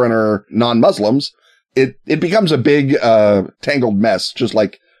jerk foreigner non-Muslims. It becomes a big tangled mess, just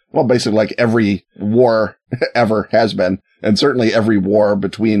like, well, basically like every war ever has been, and certainly every war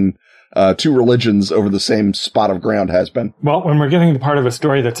between 2 religions over the same spot of ground has been. Well, when we're getting to the part of a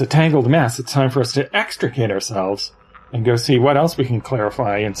story that's a tangled mess, it's time for us to extricate ourselves and go see what else we can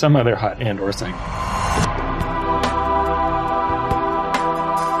clarify in some other hut and/or segment.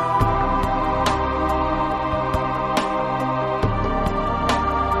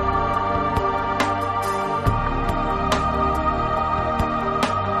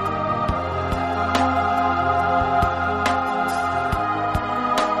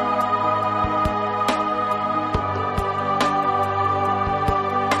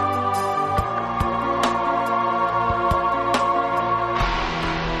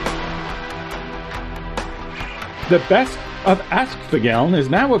 The best of Askfageln is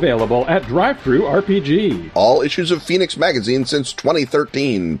now available at Drive-Thru RPG. All issues of Phoenix Magazine since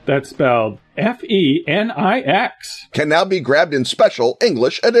 2013. That's spelled FENIX. Can now be grabbed in special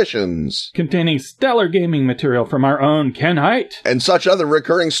English editions. Containing stellar gaming material from our own Ken Hite. And such other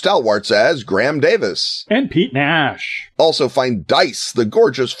recurring stalwarts as Graham Davis. And Pete Nash. Also find Dice, the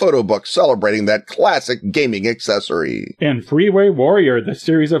gorgeous photo book celebrating that classic gaming accessory. And Freeway Warrior, the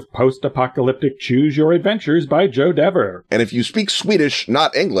series of post-apocalyptic choose-your-adventures by Joe Dever. And if you speak Swedish,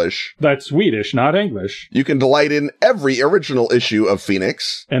 not English... That's Swedish, not English. You can delight in every original issue of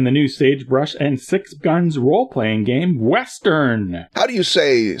Phoenix. And the new Sagebrush and Six Guns role-playing game, Western. How do you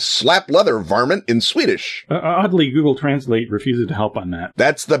say slap leather varmint in Swedish? Oddly, Google Translate refuses to help on that.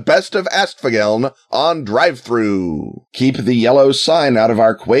 That's the best of Astfageln on drive-thru. Keep the yellow sign out of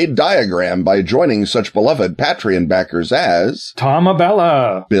our Quaid diagram by joining such beloved Patreon backers as... Tom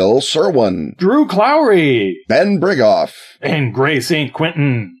Abella. Bill Serwin. Drew Clowry. Ben Brigoff. And Gray St.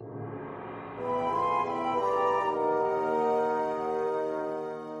 Quentin.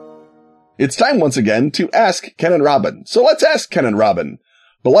 It's time once again to ask Ken and Robin. So let's ask Ken and Robin.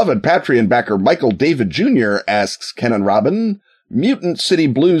 Beloved Patreon backer Michael David Jr. asks Ken and Robin, Mutant City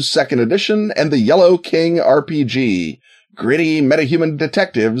Blues 2nd Edition and the Yellow King RPG, gritty metahuman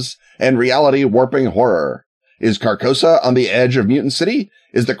detectives, and reality warping horror. Is Carcosa on the edge of Mutant City?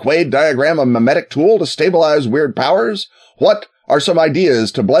 Is the Quaid diagram a mimetic tool to stabilize weird powers? What are some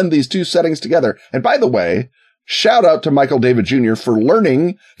ideas to blend these two settings together? And by the way, shout out to Michael David Jr. for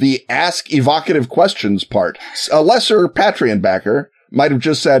learning the ask evocative questions part. A lesser Patreon backer might have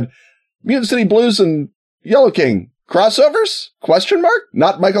just said, Mutant City Blues and Yellow King, crossovers? Question mark?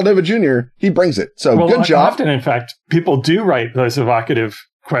 Not Michael David Jr. He brings it. So good job. Often, in fact, people do write those evocative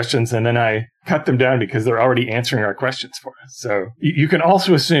questions and then I cut them down because they're already answering our questions for us. So you can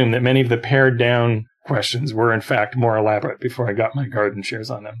also assume that many of the pared down questions were in fact more elaborate before I got my garden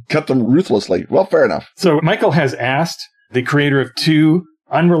shears on them. Cut them ruthlessly. Well, fair enough. So Michael has asked the creator of two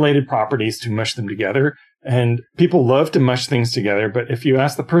unrelated properties to mush them together. And people love to mush things together. But if you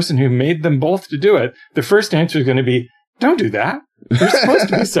ask the person who made them both to do it, the first answer is going to be, don't do that. They're supposed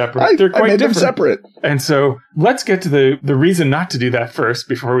to be separate. They're quite different. Them separate. And so let's get to the reason not to do that first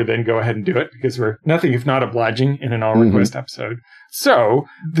before we then go ahead and do it, because we're nothing if not obliging in an all request episode. So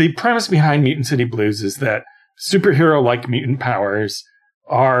the premise behind Mutant City Blues is that superhero-like mutant powers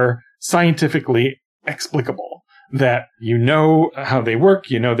are scientifically explicable, that you know how they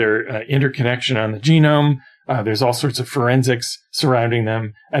work, you know their interconnection on the genome, there's all sorts of forensics surrounding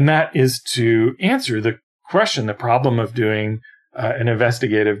them, and that is to answer the question, the problem of doing an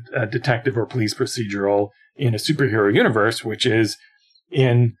investigative detective or police procedural in a superhero universe, which is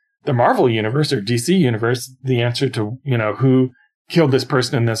in the Marvel universe or DC universe, the answer to, who killed this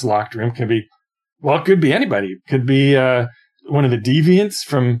person in this locked room can be, well, it could be anybody. It could be one of the deviants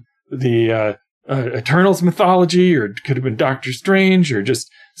from the Eternals mythology, or it could have been Doctor Strange, or just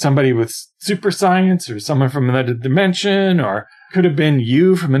somebody with super science, or someone from another dimension, or could have been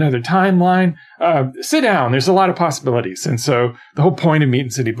you from another timeline. Sit down. There's a lot of possibilities. And so the whole point of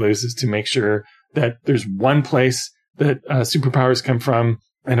Mutant City Blues is to make sure that there's one place that superpowers come from,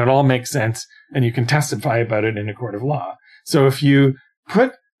 and it all makes sense, and you can testify about it in a court of law. So if you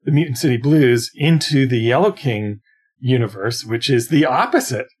put the Mutant City Blues into the Yellow King universe, which is the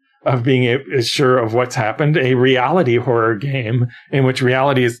opposite of being sure of what's happened, a reality horror game in which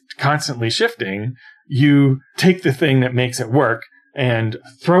reality is constantly shifting, you take the thing that makes it work and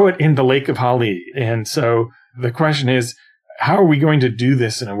throw it in the Lake of Hali. And so the question is, how are we going to do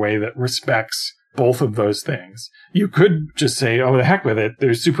this in a way that respects both of those things? You could just say, oh, the heck with it.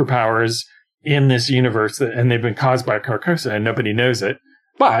 There's superpowers in this universe and they've been caused by Carcosa and nobody knows it.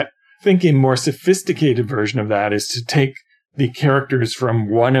 But I think a more sophisticated version of that is to take the characters from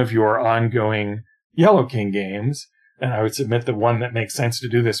one of your ongoing Yellow King games. And I would submit the one that makes sense to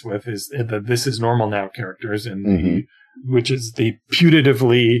do this with is the This Is Normal Now characters, and which is the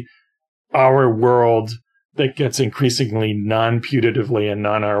putatively our world that gets increasingly non-putatively and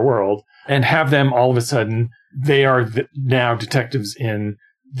non-our world, and have them all of a sudden, they are now detectives in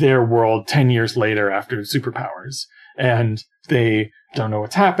their world 10 years later after superpowers. And they don't know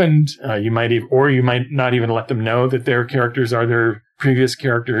what's happened. You might not even let them know that their characters are their previous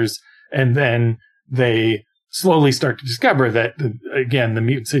characters. And then they slowly start to discover that, the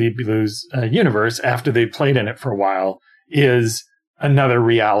Mutant City Blues universe, after they've played in it for a while, is another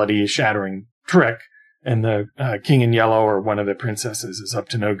reality-shattering trick. And the King in Yellow, or one of the princesses, is up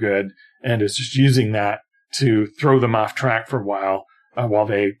to no good and is just using that to throw them off track for a while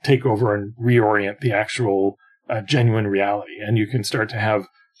they take over and reorient the actual genuine reality. And you can start to have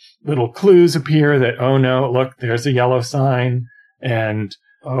little clues appear that, oh no, look, there's a yellow sign, and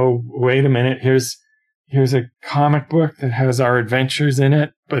oh, wait a minute, here's a comic book that has our adventures in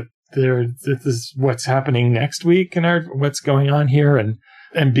it, but this is what's happening next week and what's going on here,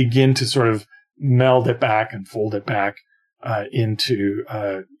 and begin to sort of meld it back and fold it back into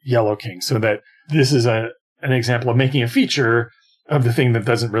Yellow King, so that this is an example of making a feature of the thing that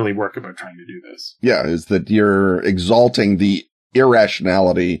doesn't really work about trying to do this. Yeah, is that you're exalting the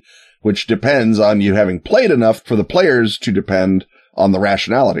irrationality, which depends on you having played enough for the players to depend on the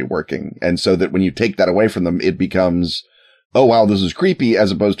rationality working. And so that when you take that away from them, it becomes, oh, wow, this is creepy,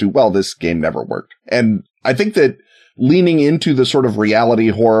 as opposed to, well, this game never worked. And I think that leaning into the sort of reality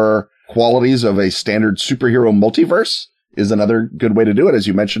horror qualities of a standard superhero multiverse is another good way to do it. As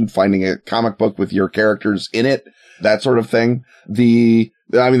you mentioned, finding a comic book with your characters in it, that sort of thing.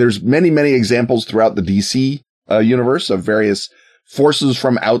 There's many, many examples throughout the DC universe of various forces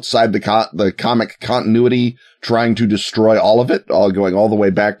from outside the comic continuity trying to destroy all of it, all going all the way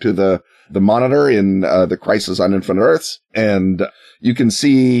back to the Monitor in the Crisis on Infinite Earths. And you can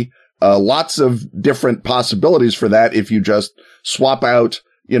see lots of different possibilities for that if you just swap out,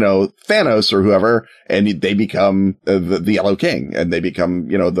 Thanos or whoever, and they become the Yellow King, and they become,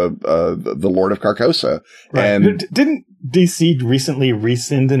 the Lord of Carcosa. Right. And didn't DC recently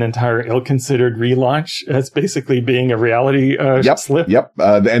rescind an entire ill-considered relaunch as basically being a reality slip? Yep.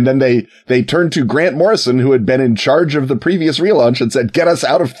 And then they turned to Grant Morrison, who had been in charge of the previous relaunch, and said, "Get us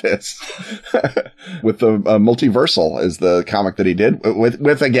out of this." With the Multiversal is the comic that he did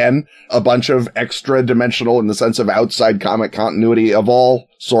with again a bunch of extra dimensional, in the sense of outside comic continuity of all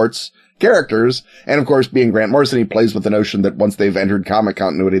sorts, characters. And of course, being Grant Morrison, he plays with the notion that once they've entered comic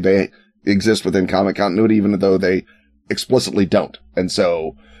continuity, they exist within comic continuity, even though they explicitly don't. And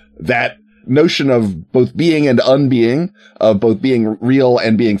so that notion of both being and unbeing, of both being real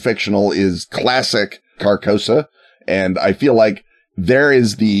and being fictional, is classic Carcosa. And I feel like there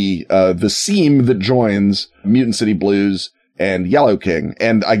is the seam that joins Mutant City Blues and Yellow King.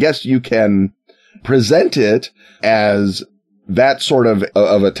 And I guess you can present it as that sort of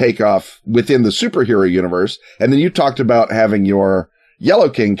a takeoff within the superhero universe. And then you talked about having your Yellow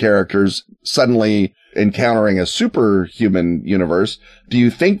King characters suddenly encountering a superhuman universe. Do you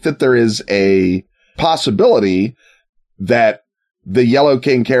think that there is a possibility that the Yellow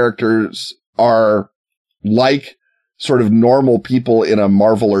King characters are like sort of normal people in a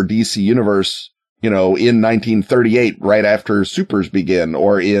Marvel or DC universe, in 1938, right after supers begin,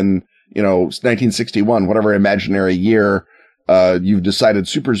 or in, 1961, whatever imaginary year you've decided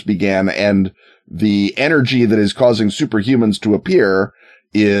supers began, and the energy that is causing superhumans to appear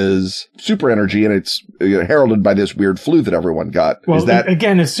is super energy, and it's heralded by this weird flu that everyone got. Well,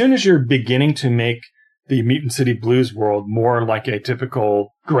 again, as soon as you're beginning to make the Mutant City Blues world more like a typical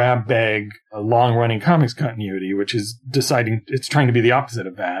grab bag, long-running comics continuity, which is deciding it's trying to be the opposite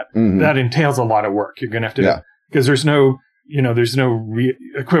of that, that entails a lot of work. You're going to have to, because there's no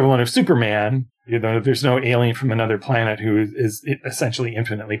equivalent of Superman. There's no alien from another planet who is essentially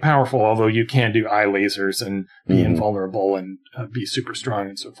infinitely powerful, although you can do eye lasers and be invulnerable and be super strong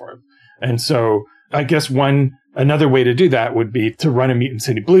and so forth. And so I guess another way to do that would be to run a Mutant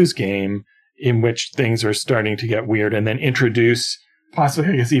City Blues game in which things are starting to get weird, and then introduce,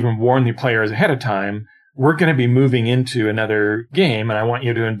 possibly, I guess, even warn the players ahead of time, we're going to be moving into another game, and I want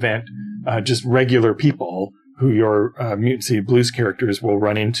you to invent just regular people who your Mutant City Blues characters will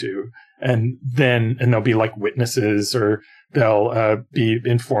run into. And they'll be like witnesses, or they'll be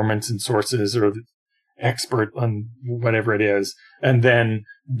informants and sources, or expert on whatever it is. And then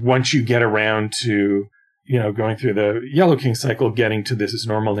once you get around to, going through the Yellow King cycle, getting to this is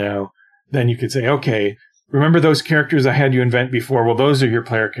normal now, then you could say, okay, remember those characters I had you invent before? Well, those are your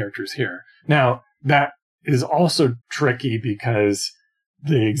player characters here. Now, that is also tricky because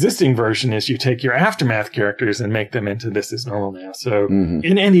the existing version is you take your Aftermath characters and make them into This Is Normal Now. So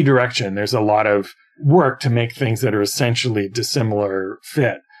in any direction, there's a lot of work to make things that are essentially dissimilar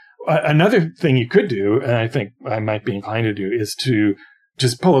fit. Another thing you could do, and I think I might be inclined to do, is to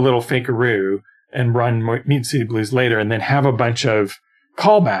just pull a little fakeroo and run Mutant City Blues later, and then have a bunch of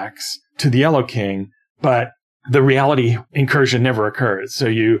callbacks to the Yellow King, but the reality incursion never occurs. So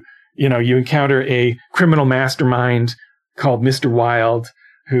you encounter a criminal mastermind called Mr. Wild,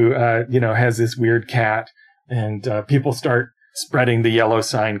 who, has this weird cat, and people start spreading the yellow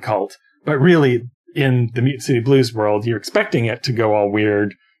sign cult. But really, in the Mutant City Blues world, you're expecting it to go all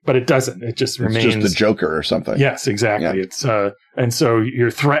weird, but it doesn't. It just remains. It's just the Joker or something. Yes, exactly. Yeah. It's and so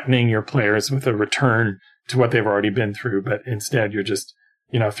you're threatening your players with a return to what they've already been through, but instead you're just,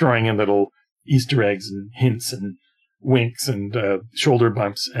 throwing in little Easter eggs and hints and winks and shoulder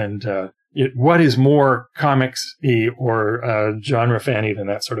bumps and what is more comics-y or genre-fanny than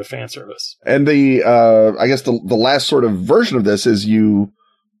that sort of fan service? And I guess the last sort of version of this is you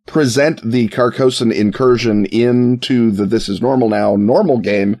present the Carcosan incursion into the This Is Normal Now normal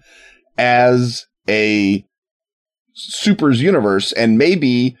game as a Supers universe, and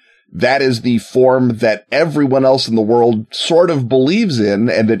maybe that is the form that everyone else in the world sort of believes in,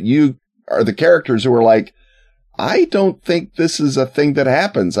 and that you are the characters who are like, I don't think this is a thing that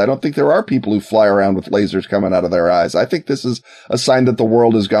happens. I don't think there are people who fly around with lasers coming out of their eyes. I think this is a sign that the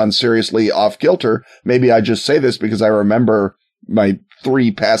world has gone seriously off kilter. Maybe I just say this because I remember my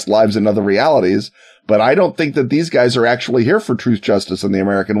 3 past lives in other realities, but I don't think that these guys are actually here for truth, justice, and the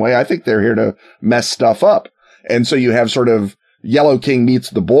American way. I think they're here to mess stuff up. And so you have sort of Yellow King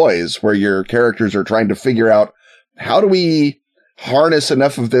meets the boys, where your characters are trying to figure out, how do we harness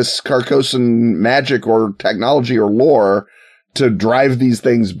enough of this Carcosan magic or technology or lore to drive these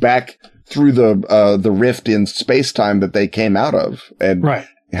things back through the rift in space-time that they came out of? And right.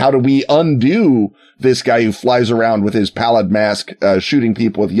 How do we undo this guy who flies around with his pallid mask, shooting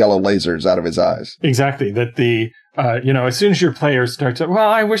people with yellow lasers out of his eyes? Exactly. That as soon as your player starts, well,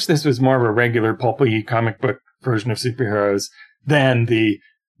 I wish this was more of a regular pulpy comic book version of superheroes, then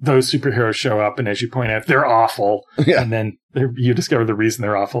those superheroes show up, and as you point out, they're awful. Yeah. And then you discover the reason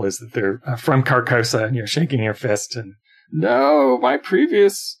they're awful is that they're from Carcosa, and you're shaking your fist, and no, my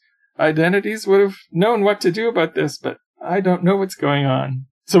previous identities would have known what to do about this, but I don't know what's going on.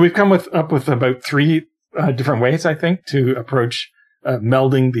 So we've come up with about 3 different ways, I think, to approach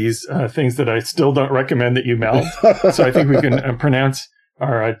melding these things that I still don't recommend that you meld. So I think we can pronounce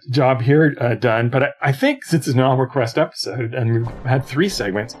our job here done. But I think since it's an All Request episode and we've had 3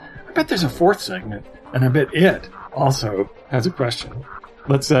 segments, I bet there's a 4th segment, and I bet it also has a question.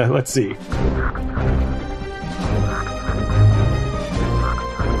 Let's see.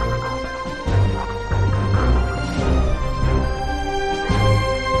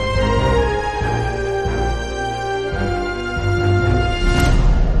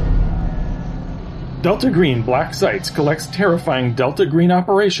 Delta Green Black Sites collects terrifying Delta Green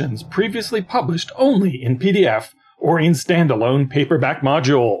operations previously published only in PDF or in standalone paperback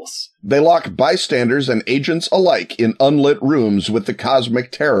modules. They lock bystanders and agents alike in unlit rooms with the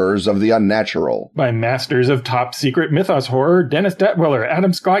cosmic terrors of the unnatural. By masters of top-secret mythos horror Dennis Detwiller,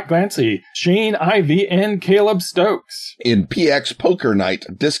 Adam Scott Glancy, Shane Ivey, and Caleb Stokes. In PX Poker Night,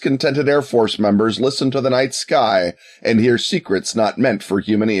 discontented Air Force members listen to the night sky and hear secrets not meant for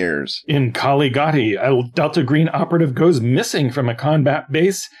human ears. In Kali Ghati, a Delta Green operative goes missing from a combat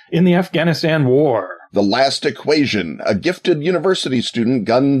base in the Afghanistan War. The Last Equation, a gifted university student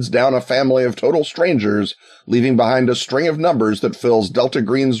guns down a family of total strangers, leaving behind a string of numbers that fills Delta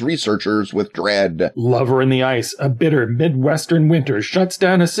Green's researchers with dread. Lover in the Ice, a bitter Midwestern winter shuts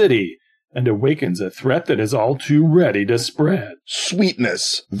down a city and awakens a threat that is all too ready to spread.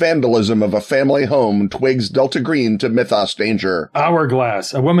 Sweetness, vandalism of a family home twigs Delta Green to mythos danger.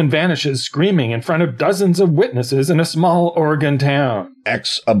 Hourglass, a woman vanishes screaming in front of dozens of witnesses in a small Oregon town.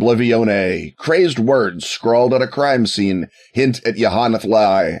 Ex Oblivione, crazed words scrawled at a crime scene hint at Yohannath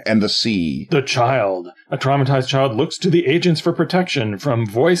Lai and the sea. The Child, a traumatized child looks to the agents for protection from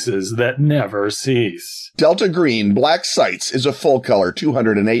voices that never cease. Delta Green Black Sites is a full-color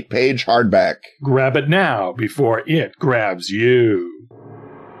 208-page hardback. Grab it now before it grabs you.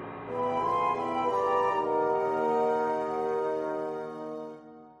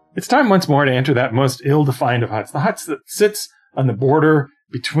 It's time once more to enter that most ill-defined of huts. The huts that sits on the border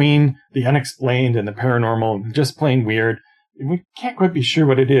between the unexplained and the paranormal, and just plain weird. We can't quite be sure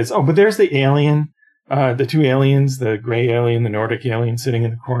what it is. Oh, but there's the alien, the 2 aliens, the gray alien, the Nordic alien sitting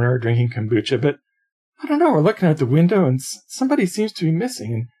in the corner drinking kombucha. But I don't know, we're looking out the window and somebody seems to be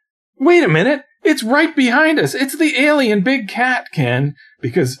missing. Wait a minute, it's right behind us. It's the alien big cat, Ken,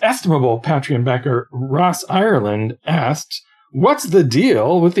 because estimable Patreon backer Ross Ireland asked, what's the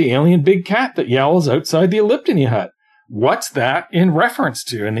deal with the alien big cat that yowls outside the Elliptony hut? What's that in reference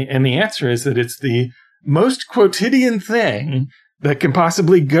to? And the answer is that it's the most quotidian thing that can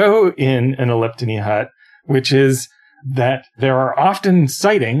possibly go in an Elliptony hut, which is that there are often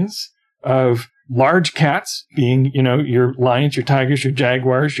sightings of large cats being, your lions, your tigers, your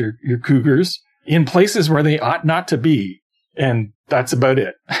jaguars, your cougars, in places where they ought not to be. And that's about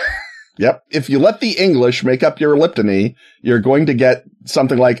it. Yep. If you let the English make up your Elliptony, you're going to get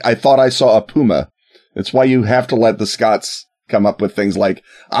something like, I thought I saw a puma. It's why you have to let the Scots come up with things like,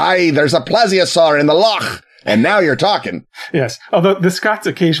 aye, there's a plesiosaur in the loch, and now you're talking. Yes, although the Scots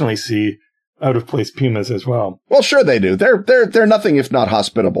occasionally see out-of-place pumas as well. Well, sure they do. They're nothing if not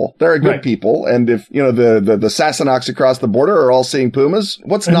hospitable. They're a good people, and if, the Sassenachs across the border are all seeing pumas,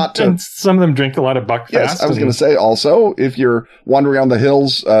 what's not to... And some of them drink a lot of Buckfast. Yes, I was going to say, also, if you're wandering around the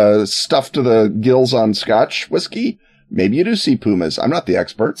hills stuffed to the gills on Scotch whiskey, maybe you do see pumas. I'm not the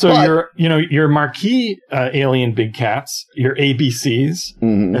expert. So your marquee alien big cats, your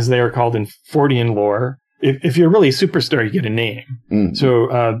ABCs, as they are called in Fortean lore. If you're really a superstar, you get a name. Mm-hmm.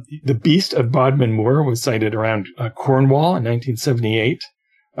 So the Beast of Bodmin Moor was sighted around Cornwall in 1978.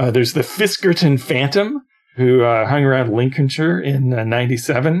 There's the Fiskerton Phantom, who hung around Lincolnshire in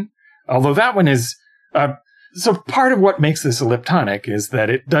 97. Although that one is... so part of what makes this elliptonic is that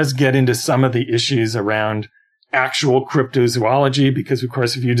it does get into some of the issues around actual cryptozoology, because, of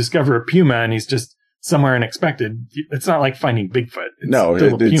course, if you discover a puma and he's just somewhere unexpected, it's not like finding Bigfoot.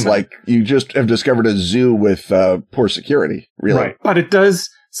 It's like you just have discovered a zoo with poor security, really. Right. But it does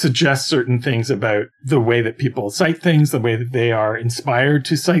suggest certain things about the way that people cite things, the way that they are inspired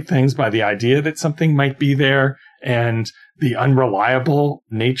to cite things by the idea that something might be there, and the unreliable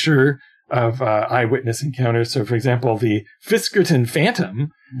nature of eyewitness encounters. So, for example, the Fiskerton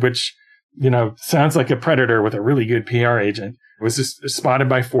Phantom, which, sounds like a predator with a really good PR agent, was just spotted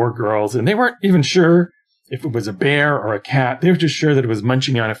by 4 girls, and they weren't even sure if it was a bear or a cat. They were just sure that it was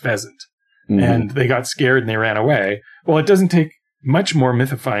munching on a pheasant. Mm-hmm. And they got scared and they ran away. Well, it doesn't take much more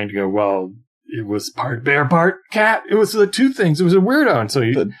mythifying to go, well, it was part bear, part cat. It was the two things. It was a weirdo. And so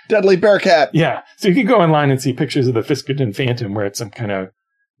the deadly bear cat. Yeah. So you could go online and see pictures of the Fiskerton Phantom where it's some kind of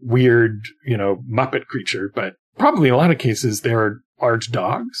weird, Muppet creature. But probably in a lot of cases, they're large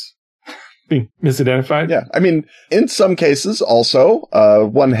dogs being misidentified. Yeah. I mean, in some cases also,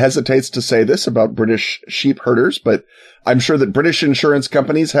 one hesitates to say this about British sheep herders, but I'm sure that British insurance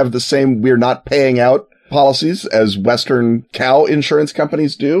companies have the same we're not paying out policies as Western cow insurance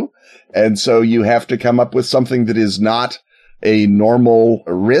companies do. And so you have to come up with something that is not a normal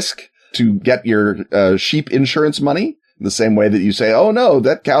risk to get your sheep insurance money. In the same way that you say, oh no,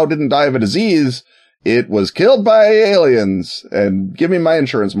 that cow didn't die of a disease. It was killed by aliens, and give me my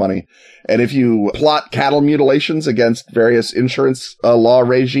insurance money. And if you plot cattle mutilations against various insurance law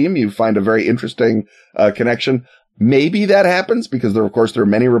regime, you find a very interesting connection. Maybe that happens because there are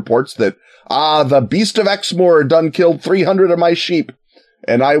many reports that, the Beast of Exmoor done killed 300 of my sheep,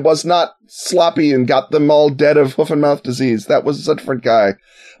 and I was not sloppy and got them all dead of hoof and mouth disease. That was a different guy.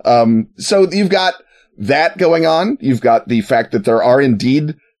 So you've got that going on. You've got the fact that there are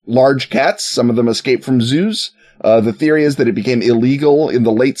indeed large cats. Some of them escape from zoos. The theory is that it became illegal in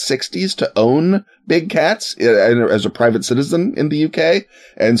the late 60s to own big cats as a private citizen in the UK.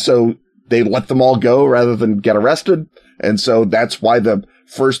 And so they let them all go rather than get arrested. And so that's why the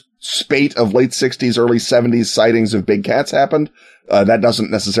first spate of late 60s, early 70s sightings of big cats happened. That doesn't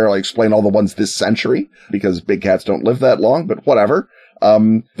necessarily explain all the ones this century because big cats don't live that long, but whatever.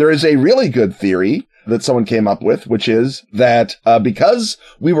 There is a really good theory that someone came up with, which is that because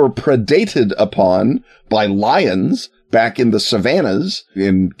we were predated upon by lions back in the savannas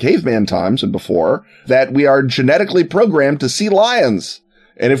in caveman times and before, that we are genetically programmed to see lions.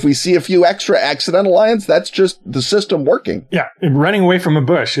 And if we see a few extra accidental lions, that's just the system working. Yeah, running away from a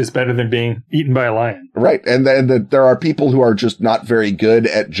bush is better than being eaten by a lion. Right, and then there are people who are just not very good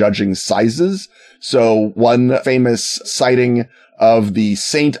at judging sizes. So one famous sighting of the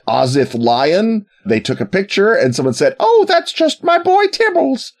St. Osyth lion, they took a picture and someone said, oh, that's just my boy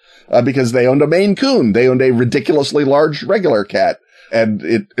Tibbles, because they owned a Maine Coon. They owned a ridiculously large regular cat. And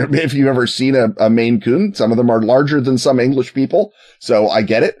if you've ever seen a Maine Coon, some of them are larger than some English people. So I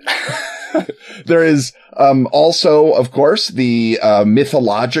get it. There is also, of course, the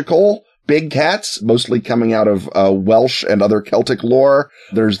mythological big cats, mostly coming out of Welsh and other Celtic lore.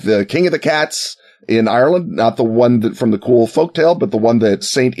 There's the King of the Cats in Ireland, not the one that from the cool folktale, but the one that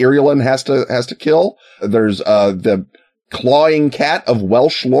Saint Irulan has to kill. There's the clawing cat of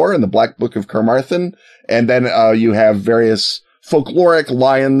Welsh lore in the Black Book of Carmarthen. And then you have various folkloric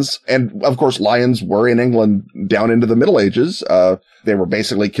lions. And of course, lions were in England down into the Middle Ages. They were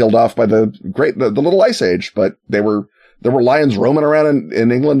basically killed off by the Little Ice Age, but there were lions roaming around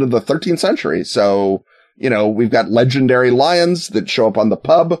in England in the 13th century. So, we've got legendary lions that show up on the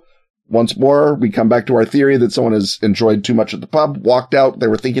pub. Once more, we come back to our theory that someone has enjoyed too much at the pub, walked out, they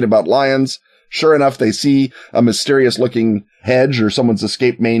were thinking about lions. Sure enough, they see a mysterious looking hedge or someone's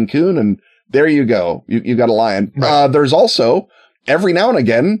escaped Maine Coon, and there you go. You got a lion. Right. There's also, every now and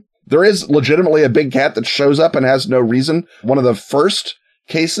again, there is legitimately a big cat that shows up and has no reason. One of the first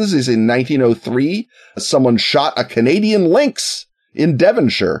cases is in 1903. Someone shot a Canadian lynx in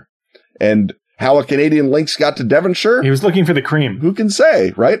Devonshire. And how a Canadian lynx got to Devonshire? He was looking for the cream. Who can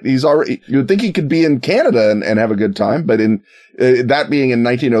say, right? You would think he could be in Canada and have a good time, but in that being in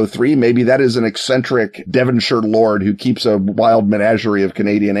 1903, maybe that is an eccentric Devonshire lord who keeps a wild menagerie of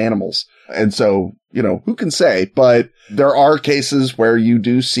Canadian animals. And so, who can say? But there are cases where you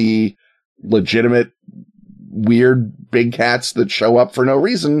do see legitimate weird big cats that show up for no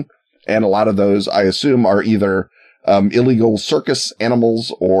reason. And a lot of those, I assume, are either illegal circus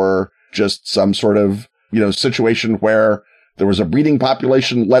animals or just some sort of, situation where there was a breeding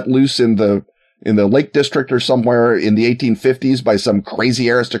population let loose in the Lake District or somewhere in the 1850s by some crazy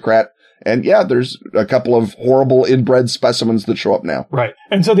aristocrat. And yeah, there's a couple of horrible inbred specimens that show up now. Right.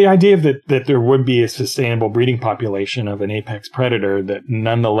 And so the idea that there would be a sustainable breeding population of an apex predator that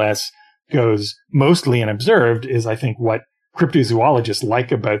nonetheless goes mostly unobserved is, I think, what cryptozoologists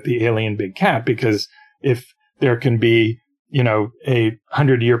like about the alien big cat, because if there can be, a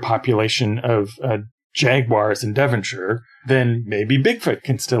 100-year population of jaguars in Devonshire, then maybe Bigfoot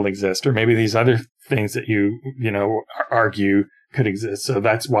can still exist, or maybe these other things that you argue could exist. So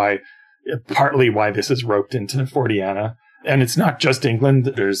that's partly why this is roped into Forteana. And it's not just England.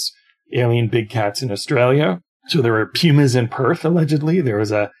 There's alien big cats in Australia. So there were pumas in Perth, allegedly. There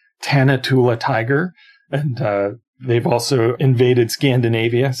was a Tanatula tiger, and they've also invaded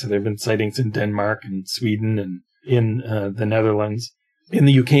Scandinavia. So there have been sightings in Denmark and Sweden and in the Netherlands. In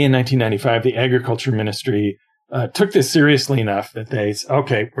the UK in 1995, the Agriculture Ministry took this seriously enough that they said,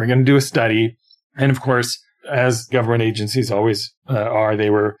 okay, we're going to do a study. And of course, as government agencies always are, they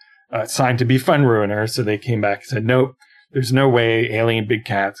were signed to be fun ruiners. So they came back and said, nope, there's no way alien big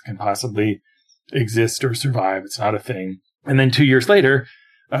cats can possibly exist or survive. It's not a thing. And then 2 years later,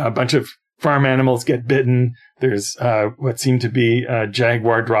 a bunch of farm animals get bitten. There's what seem to be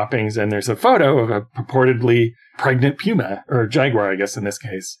jaguar droppings, and there's a photo of a purportedly pregnant puma, or jaguar, I guess, in this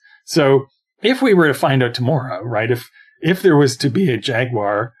case. So if we were to find out tomorrow, right, if there was to be a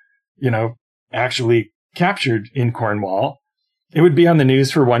jaguar, actually captured in Cornwall, it would be on the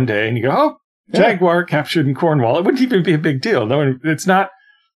news for one day, and you go, oh, jaguar captured in Cornwall. It wouldn't even be a big deal. No, it's not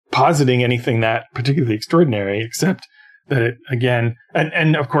positing anything that particularly extraordinary, except that it, again,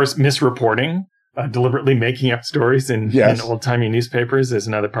 and of course, misreporting, deliberately making up stories in old-timey newspapers is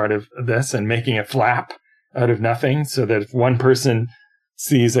another part of this, and making a flap out of nothing, so that if one person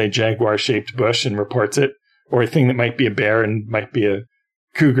sees a jaguar-shaped bush and reports it, or a thing that might be a bear and might be a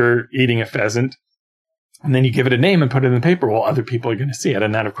cougar eating a pheasant, and then you give it a name and put it in the paper, well, other people are going to see it.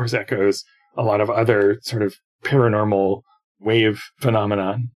 And that, of course, echoes a lot of other sort of paranormal wave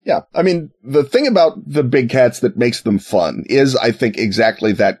phenomenon. Yeah. I mean, the thing about the big cats that makes them fun is, I think,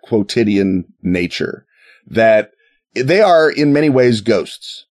 exactly that quotidian nature, that they are in many ways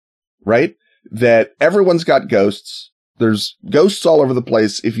ghosts, right? That everyone's got ghosts. There's ghosts all over the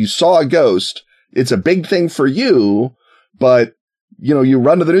place. If you saw a ghost, it's a big thing for you, but you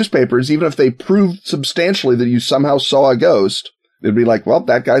run to the newspapers, even if they proved substantially that you somehow saw a ghost, they'd be like, well,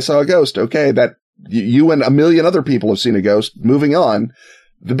 that guy saw a ghost. Okay, that you and a million other people have seen a ghost. Moving on.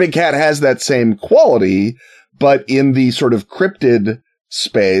 The big cat has that same quality, but in the sort of cryptid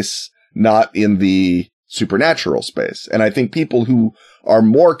space, not in the supernatural space. And I think people who are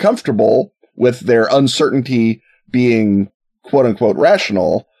more comfortable with their uncertainty being quote unquote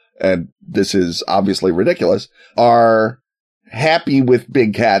rational, and this is obviously ridiculous, are happy with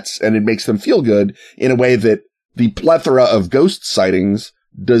big cats, and it makes them feel good in a way that the plethora of ghost sightings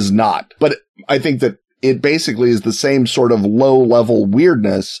does not. But I think that it basically is the same sort of low-level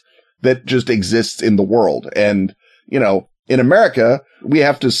weirdness that just exists in the world. And, in America, we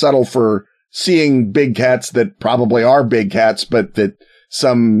have to settle for seeing big cats that probably are big cats, but that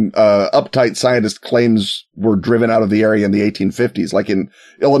some uptight scientist claims were driven out of the area in the 1850s. Like in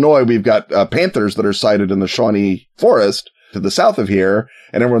Illinois, we've got panthers that are sighted in the Shawnee Forest to the south of here,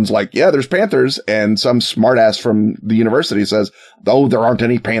 and everyone's like, yeah, there's panthers, and some smartass from the university says, oh, there aren't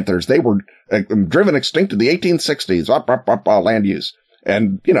any panthers. They were driven extinct in the 1860s, land use.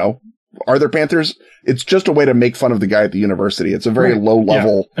 And, are there panthers? It's just a way to make fun of the guy at the university. It's a very low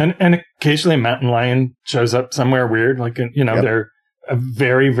level. Yeah. And occasionally a mountain lion shows up somewhere weird, like, they're a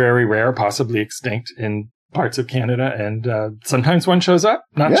very, very rare, possibly extinct in parts of Canada, and sometimes one shows up,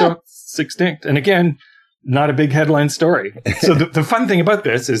 not just extinct. And again, not a big headline story. So the fun thing about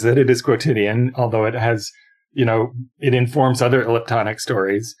this is that it is quotidian, although it has, it informs other elliptonic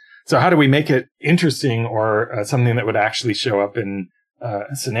stories. So how do we make it interesting, or something that would actually show up in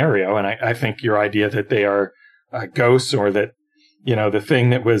a scenario? And I think your idea that they are ghosts, or that, the thing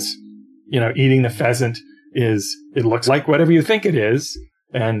that was, eating the pheasant it looks like whatever you think it is.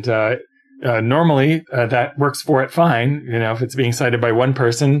 And normally that works for it fine. If it's being sighted by one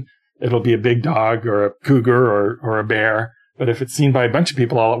person, it'll be a big dog or a cougar or a bear. But if it's seen by a bunch of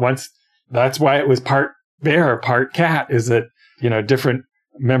people all at once, that's why it was part bear, part cat, is that, different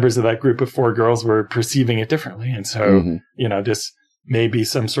members of that group of 4 girls were perceiving it differently. And so, this may be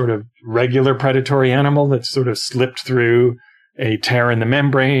some sort of regular predatory animal that sort of slipped through a tear in the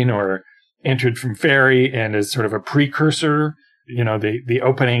membrane, or entered from Fairy and is sort of a precursor, the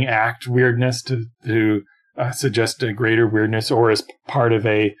opening act weirdness to suggest a greater weirdness, or as part of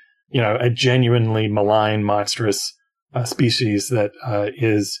a genuinely malign, monstrous species that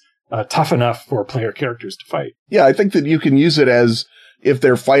is tough enough for player characters to fight. Yeah, I think that you can use it as if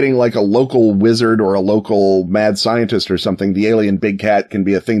they're fighting like a local wizard or a local mad scientist or something, the alien big cat can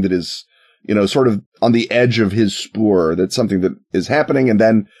be a thing that is, sort of on the edge of his spoor. That's something that is happening. And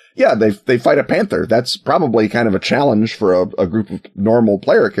then, yeah, they fight a panther. That's probably kind of a challenge for a group of normal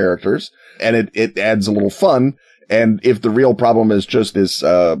player characters. And it adds a little fun. And if the real problem is just this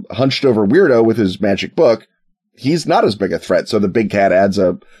hunched over weirdo with his magic book, he's not as big a threat. So the big cat adds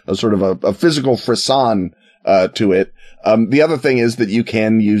a sort of a physical frisson to it. The other thing is that you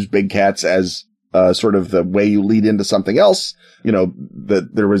can use big cats as sort of the way you lead into something else. That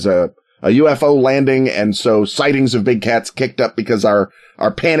there was a UFO landing, and so sightings of big cats kicked up because our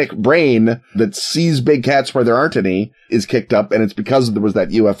panic brain that sees big cats where there aren't any is kicked up, and it's because there was that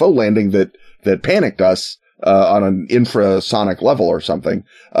UFO landing that panicked us on an infrasonic level or something.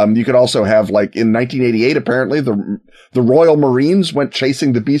 You could also have, like, in 1988, apparently the Royal Marines went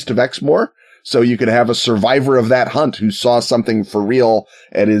chasing the Beast of Exmoor. So you could have a survivor of that hunt who saw something for real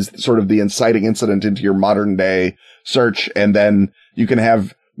and is sort of the inciting incident into your modern day search. And then you can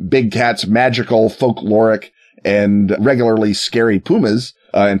have big cats, magical, folkloric, and regularly scary pumas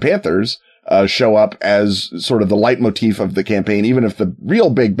and panthers show up as sort of the leitmotif of the campaign, even if the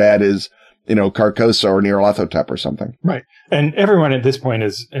real big bad is, Carcosa or Nyarlathotep or something. Right. And everyone at this point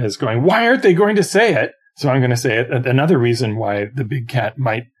is going, why aren't they going to say it? So I'm going to say it. Another reason why the big cat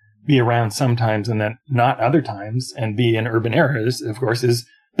might be around sometimes and then not other times and be in urban areas, of course, is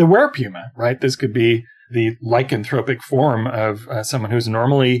the werepuma, right? This could be the lycanthropic form of someone who's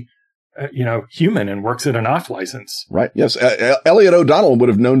normally, human and works at an off license. Right. Yes. Elliot O'Donnell would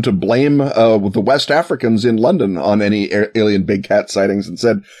have known to blame the West Africans in London on any alien big cat sightings and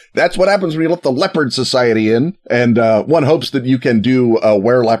said, that's what happens when you let the leopard society in. And one hopes that you can do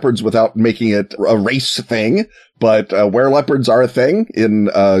were-leopards without making it a race thing. But were-leopards are a thing in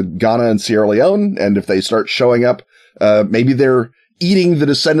Ghana and Sierra Leone. And if they start showing up, maybe they're eating the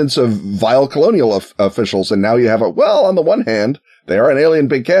descendants of vile colonial officials. And now you have on the one hand, they are an alien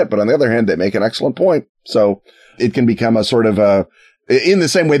big cat, but on the other hand, they make an excellent point. So it can become a sort of in the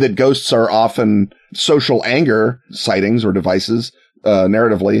same way that ghosts are often social anger sightings or devices,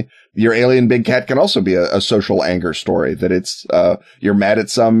 narratively, your alien big cat can also be a social anger story, that it's, you're mad at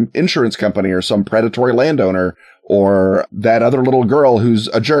some insurance company or some predatory landowner or that other little girl who's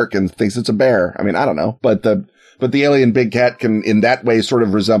a jerk and thinks it's a bear. I mean, I don't know, but the alien big cat can in that way sort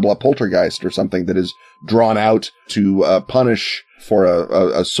of resemble a poltergeist or something that is drawn out to punish for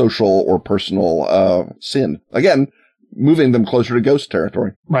a social or personal sin. Again, moving them closer to ghost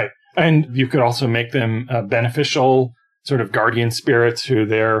territory. Right. And you could also make them beneficial sort of guardian spirits who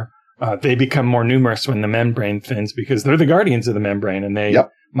they become more numerous when the membrane thins because they're the guardians of the membrane and they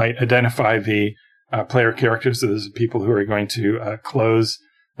might identify the player characters as people who are going to close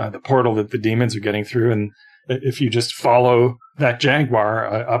the portal that the demons are getting through. And if you just follow that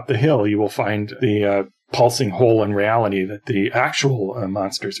jaguar up the hill, you will find the pulsing hole in reality that the actual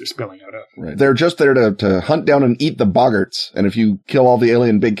monsters are spilling out of. Right. They're just there to hunt down and eat the boggarts. And if you kill all the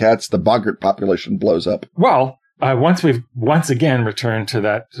alien big cats, the boggart population blows up. Well, once we've once again returned to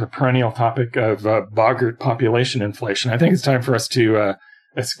that perennial topic of boggart population inflation, I think it's time for us to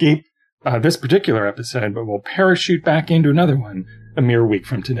escape this particular episode, but we'll parachute back into another one a mere week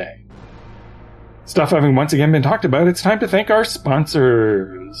from today. Stuff having once again been talked about, it's time to thank our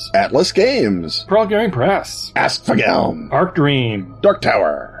sponsors. Atlas Games, Pearl Gearing Press, Ask for Gelm, Arc Dream, Dark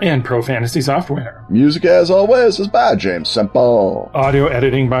Tower, and Pro Fantasy Software. Music, as always, is by James Semple. Audio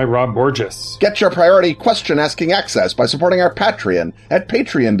editing by Rob Borges. Get your priority question-asking access by supporting our Patreon at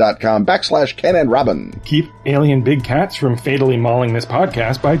patreon.com/Ken and Robin. Keep alien big cats from fatally mauling this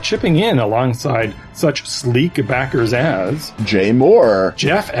podcast by chipping in alongside such sleek backers as Jay Moore,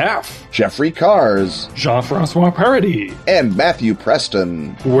 Jeff F., Jeffrey Cars, Jean-Francois Paradis, and Matthew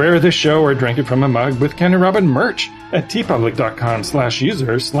Preston. Wear the show or drink it from a mug with Ken and Robin merch at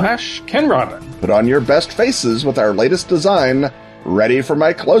tpublic.com/user/Ken Robin. Put on your best faces with our latest design. Ready for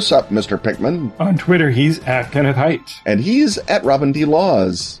my close-up, Mr. Pickman. On Twitter, he's at Kenneth Height. And he's at Robin D.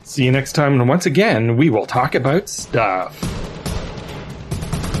 Laws. See you next time, and once again, we will talk about stuff.